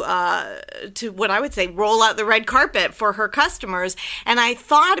to what I would say, roll out the red carpet for her customers. And I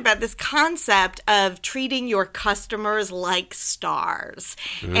thought about this concept of treating your customers like stars.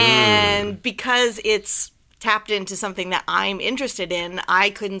 And because it's tapped into something that I'm interested in, I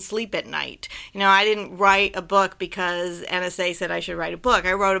couldn't sleep at night. I didn't write a book because NSA said I should write a book.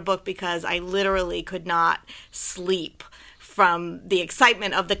 I wrote a book because I literally could not sleep from the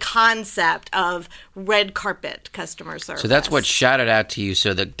excitement of the concept of red carpet customer service. So that's what shouted out to you.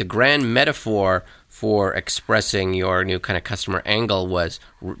 So the grand metaphor for expressing your new kind of customer angle was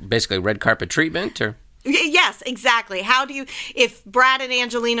basically red carpet treatment, or? Yes, exactly. How do you, if Brad and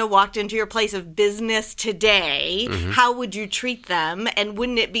Angelina walked into your place of business today, how would you treat them? And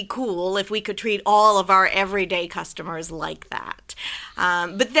wouldn't it be cool if we could treat all of our everyday customers like that?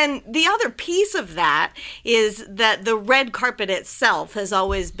 But then the other piece of that is that the red carpet itself has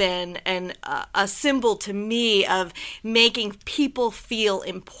always been a symbol to me of making people feel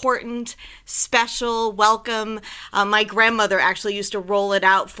important, special, welcome. My grandmother actually used to roll it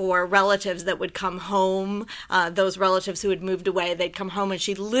out for relatives that would come home, those relatives who had moved away. They'd come home and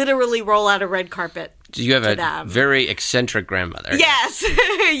she'd literally roll out a red carpet. You have a very eccentric grandmother. Yes,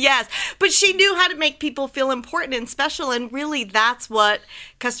 yes. But she knew how to make people feel important and special, and really that's what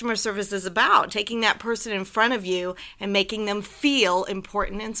customer service is about, taking that person in front of you and making them feel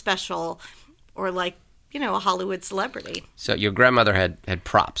important and special, or like, a Hollywood celebrity. So your grandmother had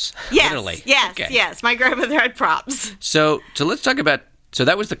props. Yes, literally. Yes, okay. Yes. My grandmother had props. So let's talk about, so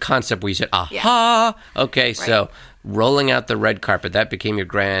that was the concept where you said, aha. Yeah. Okay, right. So rolling out the red carpet, that became your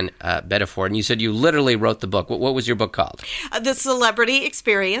grand metaphor. And you said you literally wrote the book. What was your book called? The Celebrity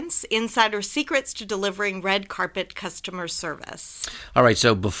Experience, Insider Secrets to Delivering Red Carpet Customer Service. All right,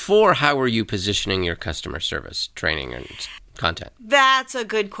 so before, how were you positioning your customer service training and content? That's a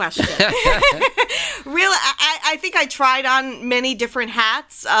good question. Really, I think I tried on many different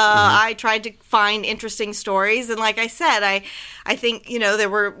hats. I tried to find interesting stories. And like I said, I think, there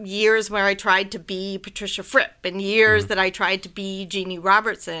were years where I tried to be Patricia Fripp and years that I tried to be Jeannie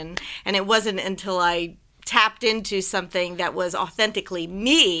Robertson. And it wasn't until I tapped into something that was authentically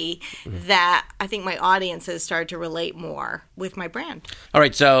me that I think my audiences started to relate more with my brand. All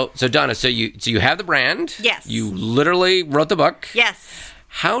right, so Donna, so you have the brand. Yes. You literally wrote the book. Yes.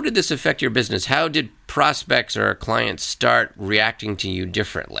 How did this affect your business? How did prospects or clients start reacting to you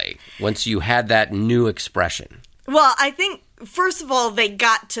differently once you had that new expression? Well, I think, first of all, they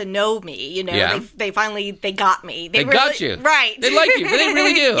got to know me. Yeah. They finally got me. They really, got you. Right. They like you, but they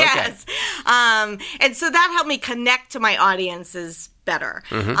really do. Yes. Okay. And so that helped me connect to my audiences better.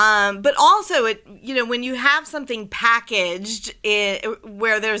 But also, when you have something packaged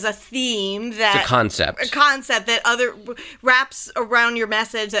where there's a theme that... It's a concept that wraps around your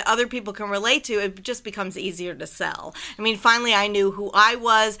message that other people can relate to, it just becomes easier to sell. I mean, finally, I knew who I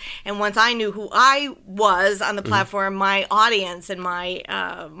was, and once I knew who I was on the platform, my audience and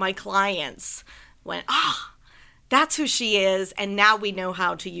my clients went, that's who she is, and now we know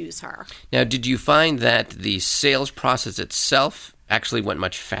how to use her. Now, did you find that the sales process itself actually went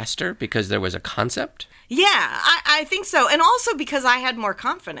much faster because there was a concept? Yeah, I think so. And also because I had more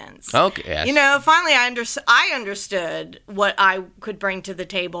confidence. Okay, yes. Finally I understood what I could bring to the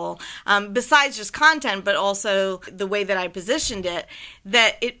table, besides just content, but also the way that I positioned it,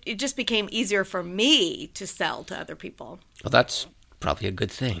 that it just became easier for me to sell to other people. Well, that's probably a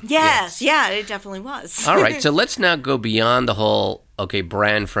good thing. Yes, yeah, it definitely was. All right, so let's now go beyond the whole,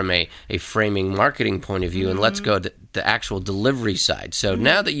 brand from a framing marketing point of view, and let's go to the actual delivery side. So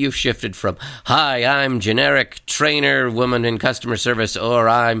now that you've shifted from, hi, I'm generic trainer, woman in customer service, or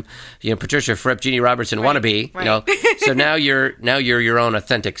I'm, Patricia Fripp, Jeannie Robertson wannabe, so now you're your own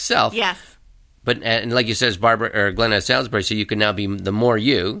authentic self. Yes. But, and like you said, Barbara or Glenna Salisbury, so you can now be the more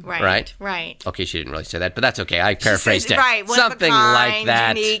you, right? Right. Okay, she didn't really say that, but that's okay. I paraphrased it. Right, something like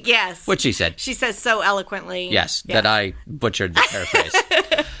that. Unique, yes. What she said. She says so eloquently. Yes, that I butchered the paraphrase.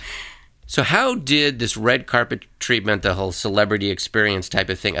 So how did this red carpet treatment, the whole celebrity experience type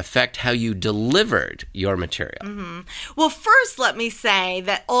of thing, affect how you delivered your material? Well, first, let me say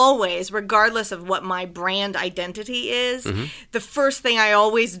that always, regardless of what my brand identity is, the first thing I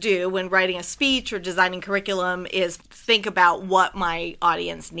always do when writing a speech or designing curriculum is think about what my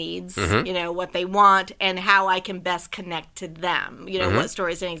audience needs, what they want, and how I can best connect to them, what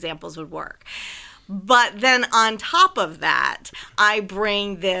stories and examples would work. But then on top of that, I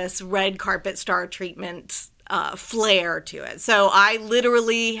bring this red carpet star treatment flair to it. So I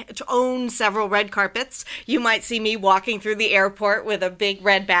literally own several red carpets. You might see me walking through the airport with a big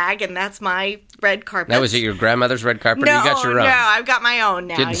red bag, and that's my red carpet. That was it, your grandmother's red carpet? No, or you got your own? No, I've got my own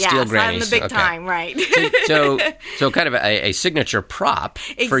now. Didn't steal Granny's. I'm the big time, right. So kind of a signature prop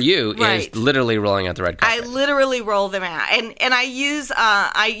for you is literally rolling out the red carpet. I literally roll them out. And I use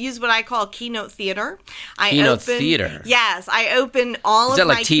what I call keynote theater. Theater? Yes, I open all of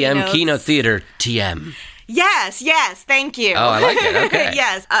my keynotes. Is that like TM, keynotes. keynote theater, TM? Yes, thank you. Oh, I like it. Okay.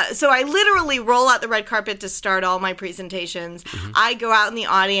 Yes. So I literally roll out the red carpet to start all my presentations. Mm-hmm. I go out in the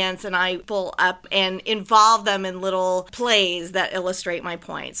audience and I pull up and involve them in little plays that illustrate my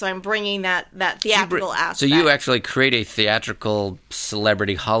point. So I'm bringing that theatrical aspect. So you actually create a theatrical,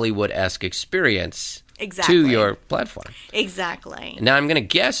 celebrity, Hollywood-esque experience. Exactly. To your platform. Exactly. Now, I'm going to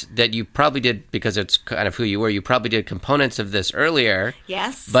guess that you probably did, because it's kind of who you were, you probably did components of this earlier.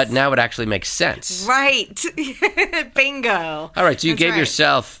 Yes. But now it actually makes sense. Right. Bingo. All right, so you gave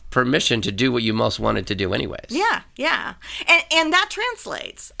yourself permission to do what you most wanted to do anyways. Yeah. And that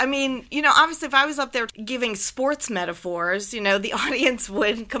translates. I mean, obviously if I was up there giving sports metaphors, the audience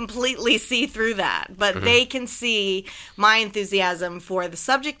would completely see through that. But they can see my enthusiasm for the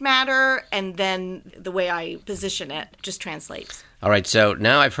subject matter, and then the way I position it just translates. All right, so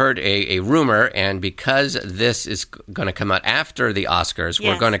now I've heard a rumor, and because this is going to come out after the Oscars,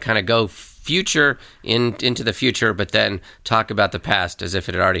 we're going to kind of go future into the future, but then talk about the past as if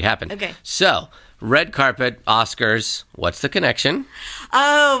it had already happened. Okay. So, red carpet, Oscars, what's the connection?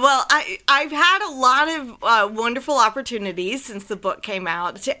 Oh, well, I've had a lot of wonderful opportunities since the book came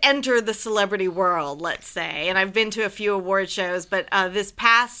out to enter the celebrity world, let's say. And I've been to a few award shows, but this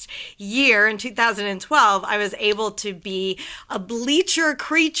past year, in 2012, I was able to be a bleacher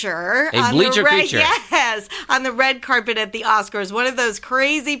creature. Yes, on the red carpet at the Oscars. One of those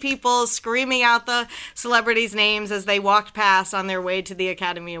crazy people screaming out the celebrities' names as they walked past on their way to the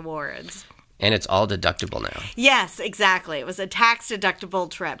Academy Awards. And it's all deductible now. Yes, exactly. It was a tax-deductible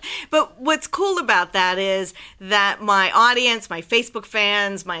trip. But what's cool about that is that my audience, my Facebook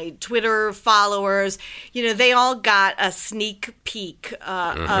fans, my Twitter followers, they all got a sneak peek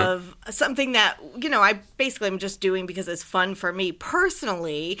of something that, I basically am just doing because it's fun for me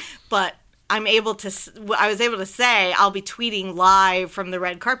personally, but I was able to say I'll be tweeting live from the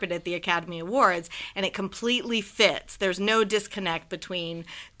red carpet at the Academy Awards, and it completely fits. There's no disconnect between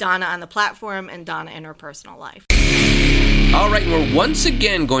Donna on the platform and Donna in her personal life. All right, and we're once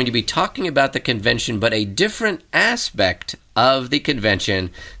again going to be talking about the convention, but a different aspect of the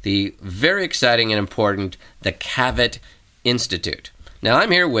convention, the very exciting and important, the Cavett Institute. Now,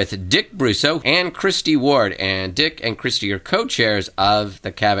 I'm here with Dick Brusso and Christy Ward, and Dick and Christy are co-chairs of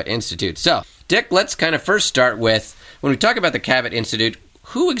the Cavett Institute. So, Dick, let's kind of first start with, when we talk about the Cavett Institute,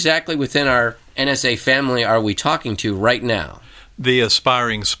 who exactly within our NSA family are we talking to right now? The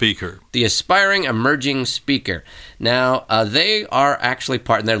aspiring speaker. The aspiring emerging speaker. Now, they are actually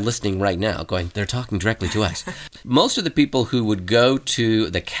part, and they're listening right now, they're talking directly to us. Most of the people who would go to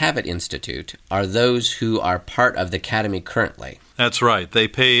the Cavett Institute are those who are part of the Academy currently. That's right. They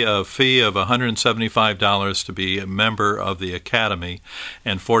pay a fee of $175 to be a member of the Academy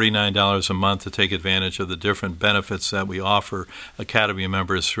and $49 a month to take advantage of the different benefits that we offer Academy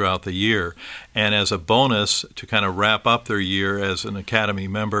members throughout the year. And as a bonus, to kind of wrap up their year as an Academy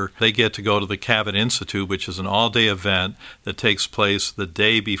member, they get to go to the Cavett Institute, which is an all-day event that takes place the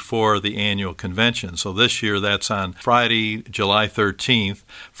day before the annual convention. So this year, that's on Friday, July 13th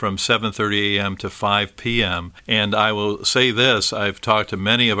from 7:30 a.m. to 5 p.m. And I will say this, I've talked to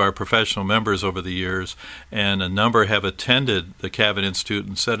many of our professional members over the years, and a number have attended the Cavett Institute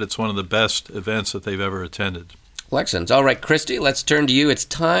and said it's one of the best events that they've ever attended. Well, excellent. All right, Christy, let's turn to you. It's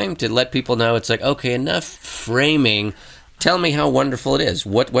time to let people know. It's like, okay, enough framing. Tell me how wonderful it is.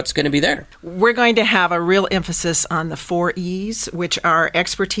 What's going to be there? We're going to have a real emphasis on the 4 E's, which are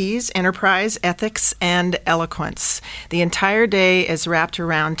expertise, enterprise, ethics, and eloquence. The entire day is wrapped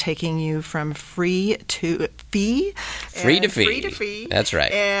around taking you from free to fee. Free to fee. That's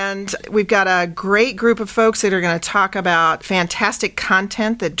right. And we've got a great group of folks that are going to talk about fantastic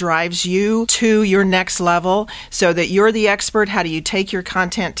content that drives you to your next level so that you're the expert. How do you take your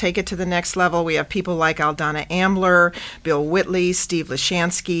content, take it to the next level? We have people like Aldana Ambler, Bill Whitley, Steve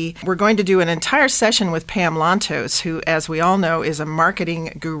Lishansky. We're going to do an entire session with Pam Lantos, who, as we all know, is a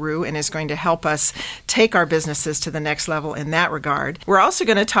marketing guru and is going to help us take our businesses to the next level in that regard. We're also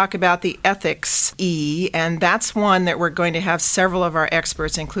going to talk about the ethics E, and that's one that we're going to have several of our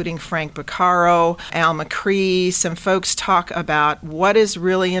experts, including Frank Buccaro, Al McCree, some folks talk about what is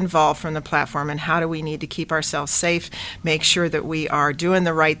really involved from the platform and how do we need to keep ourselves safe, make sure that we are doing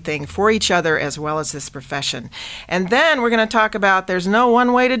the right thing for each other as well as this profession. And then we're going to talk about there's no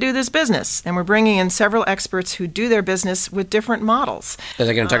one way to do this business. And we're bringing in several experts who do their business with different models. So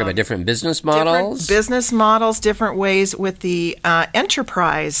they're going to talk about different business models? Different business models, different ways with the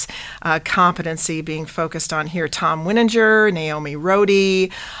enterprise competency being focused on here. Tom Winninger, Naomi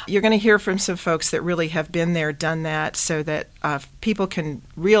Rohde. You're going to hear from some folks that really have been there, done that, so that people can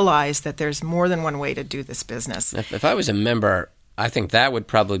realize that there's more than one way to do this business. If I was a member, I think that would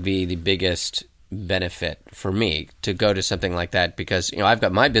probably be the biggest benefit for me to go to something like that? Because, I've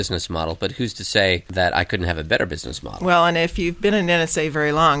got my business model, but who's to say that I couldn't have a better business model? Well, and if you've been in NSA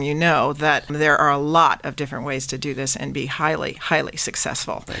very long, you know that there are a lot of different ways to do this and be highly, highly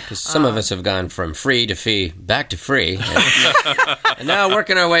successful. Because some of us have gone from free to fee, back to free, and now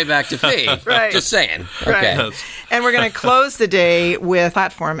working our way back to fee. Right. Just saying. Right. Okay. And we're going to close the day with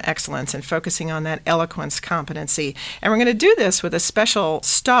platform excellence and focusing on that eloquence competency. And we're going to do this with a special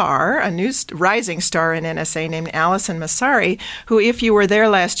star, a new rising star in NSA named Allison Masari, who, if you were there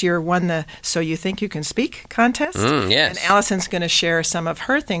last year, won the So You Think You Can Speak contest. Yes. And Allison's going to share some of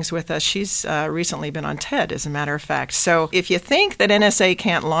her things with us. She's recently been on TED, as a matter of fact. So if you think that NSA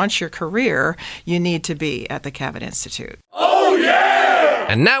can't launch your career, you need to be at the Cavett Institute. Oh, yeah!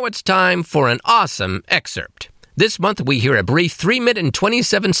 And now it's time for an awesome excerpt. This month, we hear a brief 3-minute and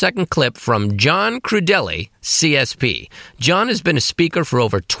 27-second clip from John Crudelli, CSP. John has been a speaker for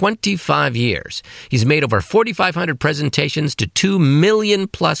over 25 years. He's made over 4,500 presentations to 2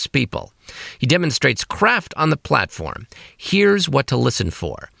 million-plus people. He demonstrates craft on the platform. Here's what to listen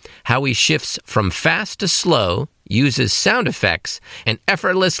for: how he shifts from fast to slow, uses sound effects, and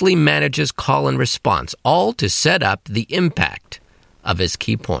effortlessly manages call and response, all to set up the impact of his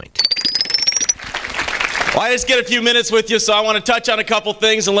key point. Well, I just get a few minutes with you, so I want to touch on a couple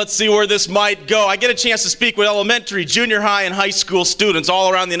things, and let's see where this might go. I get a chance to speak with elementary, junior high, and high school students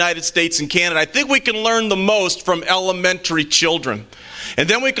all around the United States and Canada. I think we can learn the most from elementary children. And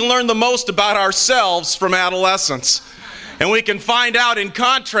then we can learn the most about ourselves from adolescents. And we can find out, in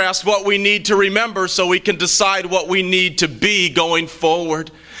contrast, what we need to remember so we can decide what we need to be going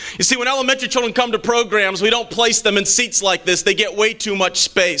forward. You see, when elementary children come to programs, we don't place them in seats like this. They get way too much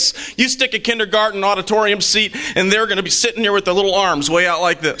space. You stick a kindergarten auditorium seat, and they're going to be sitting here with their little arms way out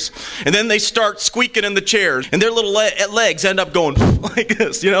like this. And then they start squeaking in the chairs, and their little legs end up going like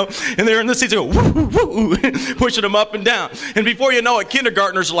this, And they're in the seats, going, woo, woo, woo, pushing them up and down. And before you know it,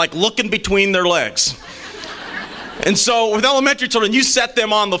 kindergartners are like looking between their legs. And so with elementary children, you set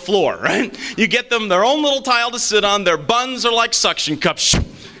them on the floor, right? You get them their own little tile to sit on. Their buns are like suction cups.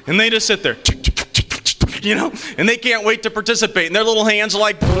 And they just sit there, and they can't wait to participate. And their little hands are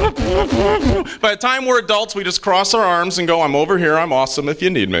like, by the time we're adults, we just cross our arms and go, I'm over here, I'm awesome if you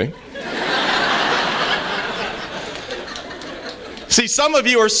need me. See, some of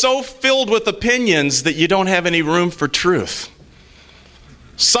you are so filled with opinions that you don't have any room for truth.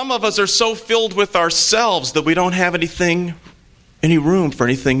 Some of us are so filled with ourselves that we don't have any room for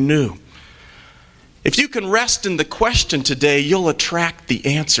anything new. If you can rest in the question today, you'll attract the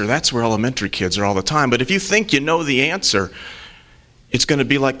answer. That's where elementary kids are all the time. But if you think you know the answer, it's going to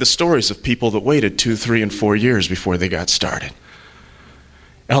be like the stories of people that waited 2, 3, and 4 years before they got started.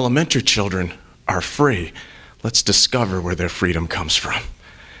 Elementary children are free. Let's discover where their freedom comes from.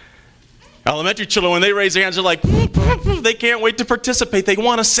 Elementary children, when they raise their hands, they're like, they can't wait to participate. They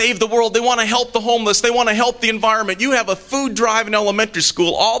want to save the world. They want to help the homeless. They want to help the environment. You have a food drive in elementary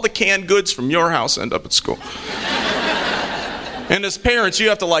school. All the canned goods from your house end up at school. And as parents, you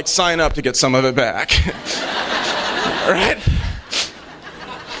have to sign up to get some of it back. Right?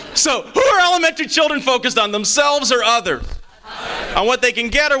 So, who are elementary children focused on, themselves or others? On what they can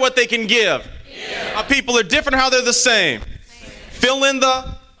get or what they can give? How people are different, how they're the same. Fill in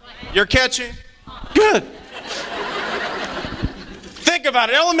the... You're catching? Good. Think about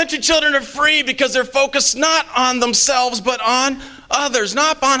it. Elementary children are free because they're focused not on themselves, but on others.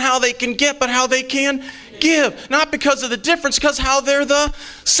 Not on how they can get, but how they can give. Not because of the difference, because how they're the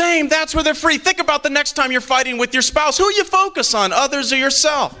same. That's where they're free. Think about the next time you're fighting with your spouse. Who you focus on, others or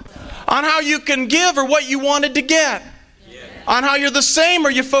yourself? On how you can give or what you wanted to get? On how you're the same or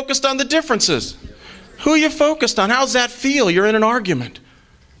you focused on the differences? Who you focused on? How's that feel? You're in an argument.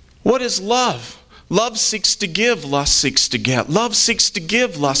 What is love? Love seeks to give, lust seeks to get. Love seeks to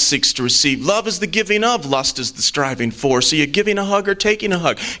give, lust seeks to receive. Love is the giving of, lust is the striving for. So you're giving a hug or taking a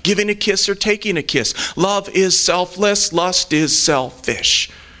hug, giving a kiss or taking a kiss. Love is selfless, lust is selfish.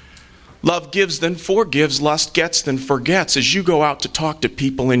 Love gives, then forgives, lust gets, then forgets. As you go out to talk to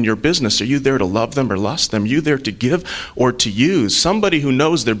people in your business, are you there to love them or lust them? Are you there to give or to use? Somebody who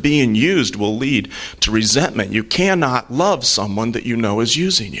knows they're being used will lead to resentment. You cannot love someone that you know is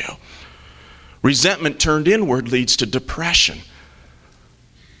using you. Resentment turned inward leads to depression.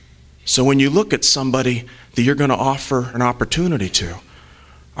 So when you look at somebody that you're going to offer an opportunity to,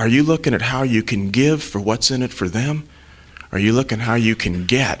 are you looking at how you can give for what's in it for them? Or are you looking at how you can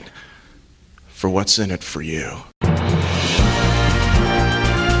get for what's in it for you?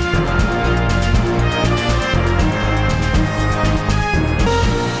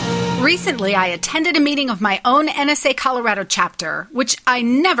 Recently, I attended a meeting of my own NSA Colorado chapter, which I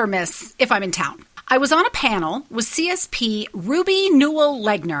never miss if I'm in town. I was on a panel with CSP Ruby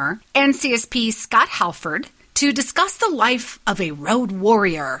Newell-Legner and CSP Scott Halford to discuss the life of a road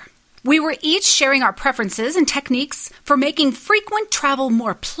warrior. We were each sharing our preferences and techniques for making frequent travel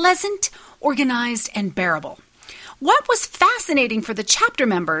more pleasant, organized, and bearable. What was fascinating for the chapter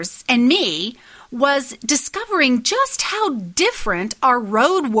members and me was discovering just how different our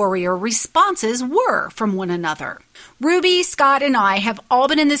road warrior responses were from one another. Ruby, Scott, and I have all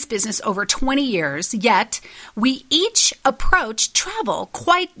been in this business over 20 years, yet we each approach travel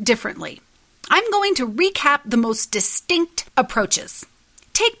quite differently. I'm going to recap the most distinct approaches.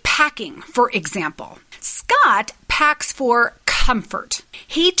 Take packing, for example. Scott packs for comfort.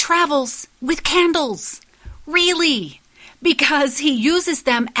 He travels with candles. Really? Because he uses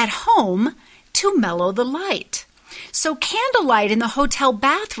them at home to mellow the light. So candlelight in the hotel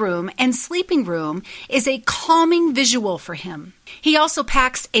bathroom and sleeping room is a calming visual for him. He also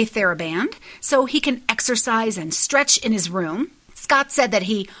packs a TheraBand so he can exercise and stretch in his room. Scott said that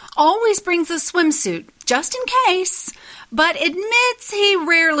he always brings a swimsuit just in case, but admits he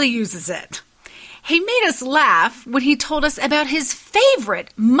rarely uses it. He made us laugh when he told us about his favorite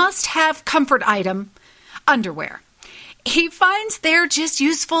must-have comfort item, underwear. He finds they're just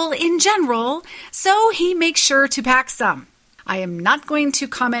useful in general, so he makes sure to pack some. I am not going to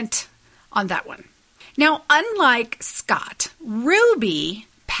comment on that one. Now, unlike Scott, Ruby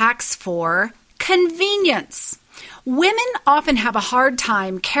packs for convenience. Women often have a hard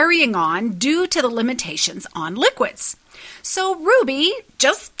time carrying on due to the limitations on liquids. So Ruby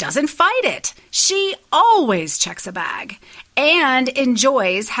just doesn't fight it. She always checks a bag and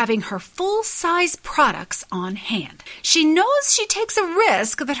enjoys having her full-size products on hand. She knows she takes a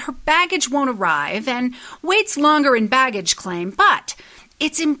risk that her baggage won't arrive and waits longer in baggage claim, but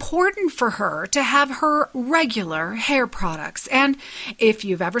it's important for her to have her regular hair products. And if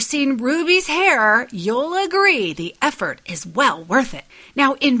you've ever seen Ruby's hair, you'll agree the effort is well worth it.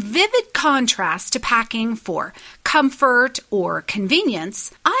 Now, in vivid contrast to packing for comfort or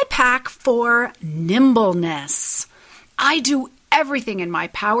convenience, I pack for nimbleness. I do everything in my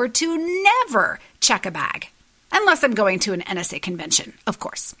power to never check a bag. Unless I'm going to an NSA convention, of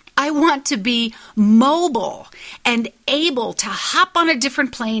course. I want to be mobile and able to hop on a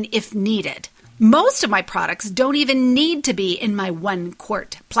different plane if needed. Most of my products don't even need to be in my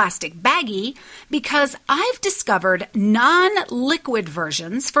 1-quart plastic baggie because I've discovered non-liquid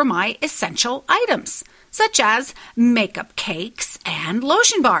versions for my essential items, such as makeup cakes and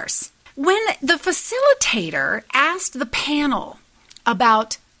lotion bars. When the facilitator asked the panel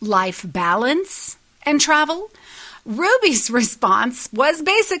about life balance and travel, Ruby's response was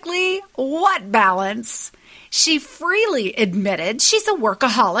basically, what balance? She freely admitted she's a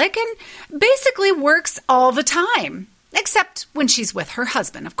workaholic and basically works all the time, except when she's with her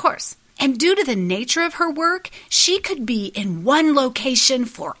husband, of course. And due to the nature of her work, she could be in one location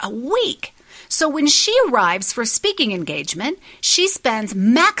for a week. So when she arrives for a speaking engagement, she spends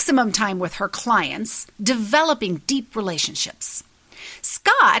maximum time with her clients, developing deep relationships.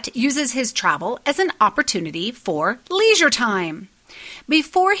 Scott uses his travel as an opportunity for leisure time.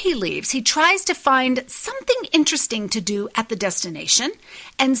 Before he leaves, he tries to find something interesting to do at the destination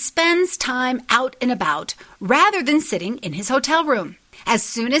and spends time out and about rather than sitting in his hotel room. As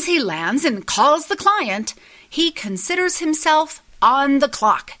soon as he lands and calls the client, he considers himself on the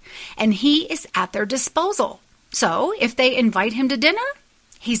clock, and he is at their disposal. So if they invite him to dinner,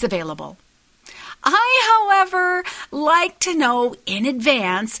 he's available. I, however, like to know in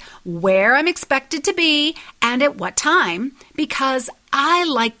advance where I'm expected to be and at what time because I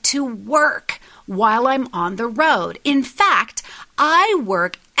like to work while I'm on the road. In fact, I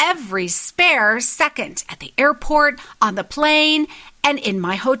work every spare second at the airport, on the plane, and in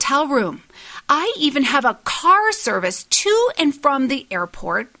my hotel room. I even have a car service to and from the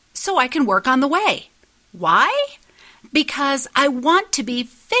airport so I can work on the way. Why? Because I want to be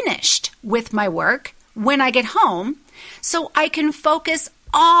finished with my work when I get home so I can focus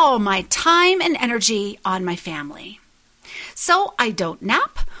all my time and energy on my family. So I don't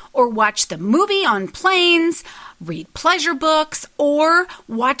nap or watch the movie on planes, read pleasure books, or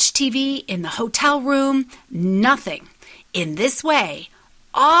watch TV in the hotel room. Nothing. In this way,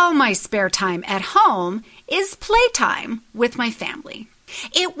 all my spare time at home is playtime with my family.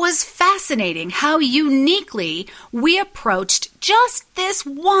 It was fascinating how uniquely we approached just this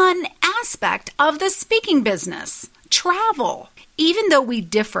one aspect of the speaking business, travel. Even though we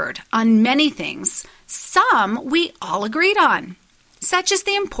differed on many things, some we all agreed on, such as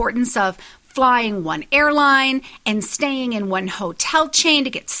the importance of flying one airline and staying in one hotel chain to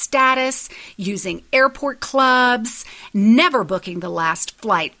get status, using airport clubs, never booking the last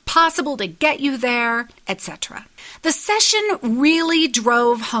flight possible to get you there, etc. The session really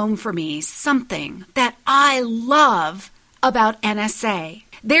drove home for me something that I love about NSA.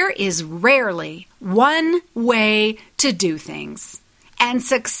 There is rarely one way to do things. And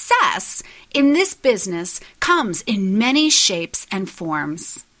success in this business comes in many shapes and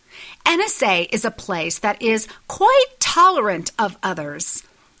forms. NSA is a place that is quite tolerant of others,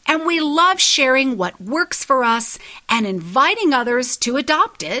 and we love sharing what works for us and inviting others to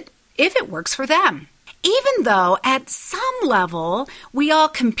adopt it if it works for them. Even though at some level we all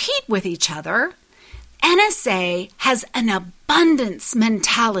compete with each other, NSA has an abundance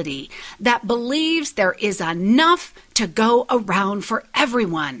mentality that believes there is enough to go around for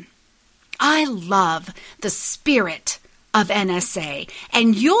everyone. I love the spirit of NSA,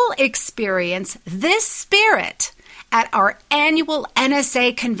 and you'll experience this spirit at our annual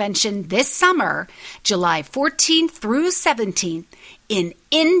NSA convention this summer, July 14th through 17th in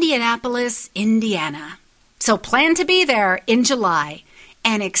Indianapolis, Indiana. So plan to be there in July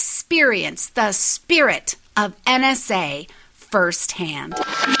and experience the spirit of NSA firsthand.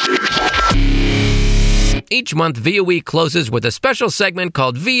 Each month, VOE closes with a special segment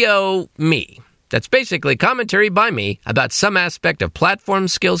called VO Me. That's basically commentary by me about some aspect of platform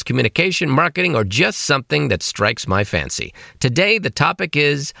skills, communication, marketing, or just something that strikes my fancy. Today, the topic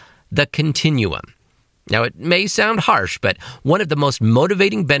is the continuum. Now, it may sound harsh, but one of the most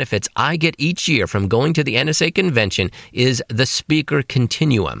motivating benefits I get each year from going to the NSA convention is the speaker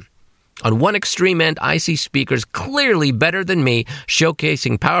continuum. On one extreme end, I see speakers clearly better than me,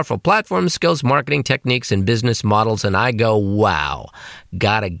 showcasing powerful platform skills, marketing techniques, and business models, and I go, wow,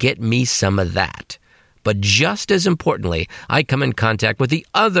 gotta get me some of that. But just as importantly, I come in contact with the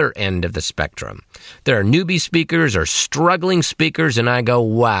other end of the spectrum. There are newbie speakers or struggling speakers, and I go,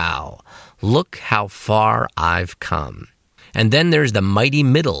 wow, look how far I've come. And then there's the mighty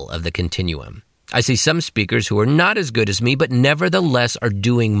middle of the continuum. I see some speakers who are not as good as me, but nevertheless are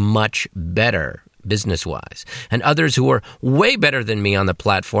doing much better business-wise, and others who are way better than me on the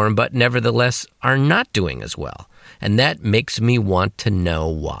platform, but nevertheless are not doing as well. And that makes me want to know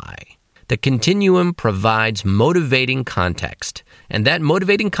why. The continuum provides motivating context, and that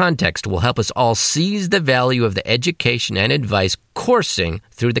motivating context will help us all seize the value of the education and advice coursing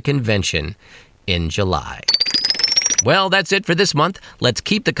through the convention in July. Well, that's it for this month. Let's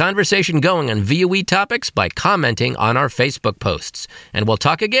keep the conversation going on VOE topics by commenting on our Facebook posts. And we'll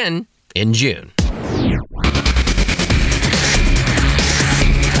talk again in June.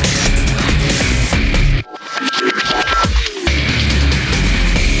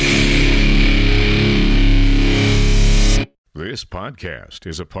 This podcast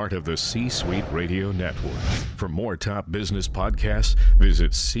is a part of the C-Suite Radio Network. For more top business podcasts,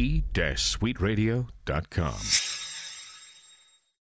 visit c-suiteradio.com.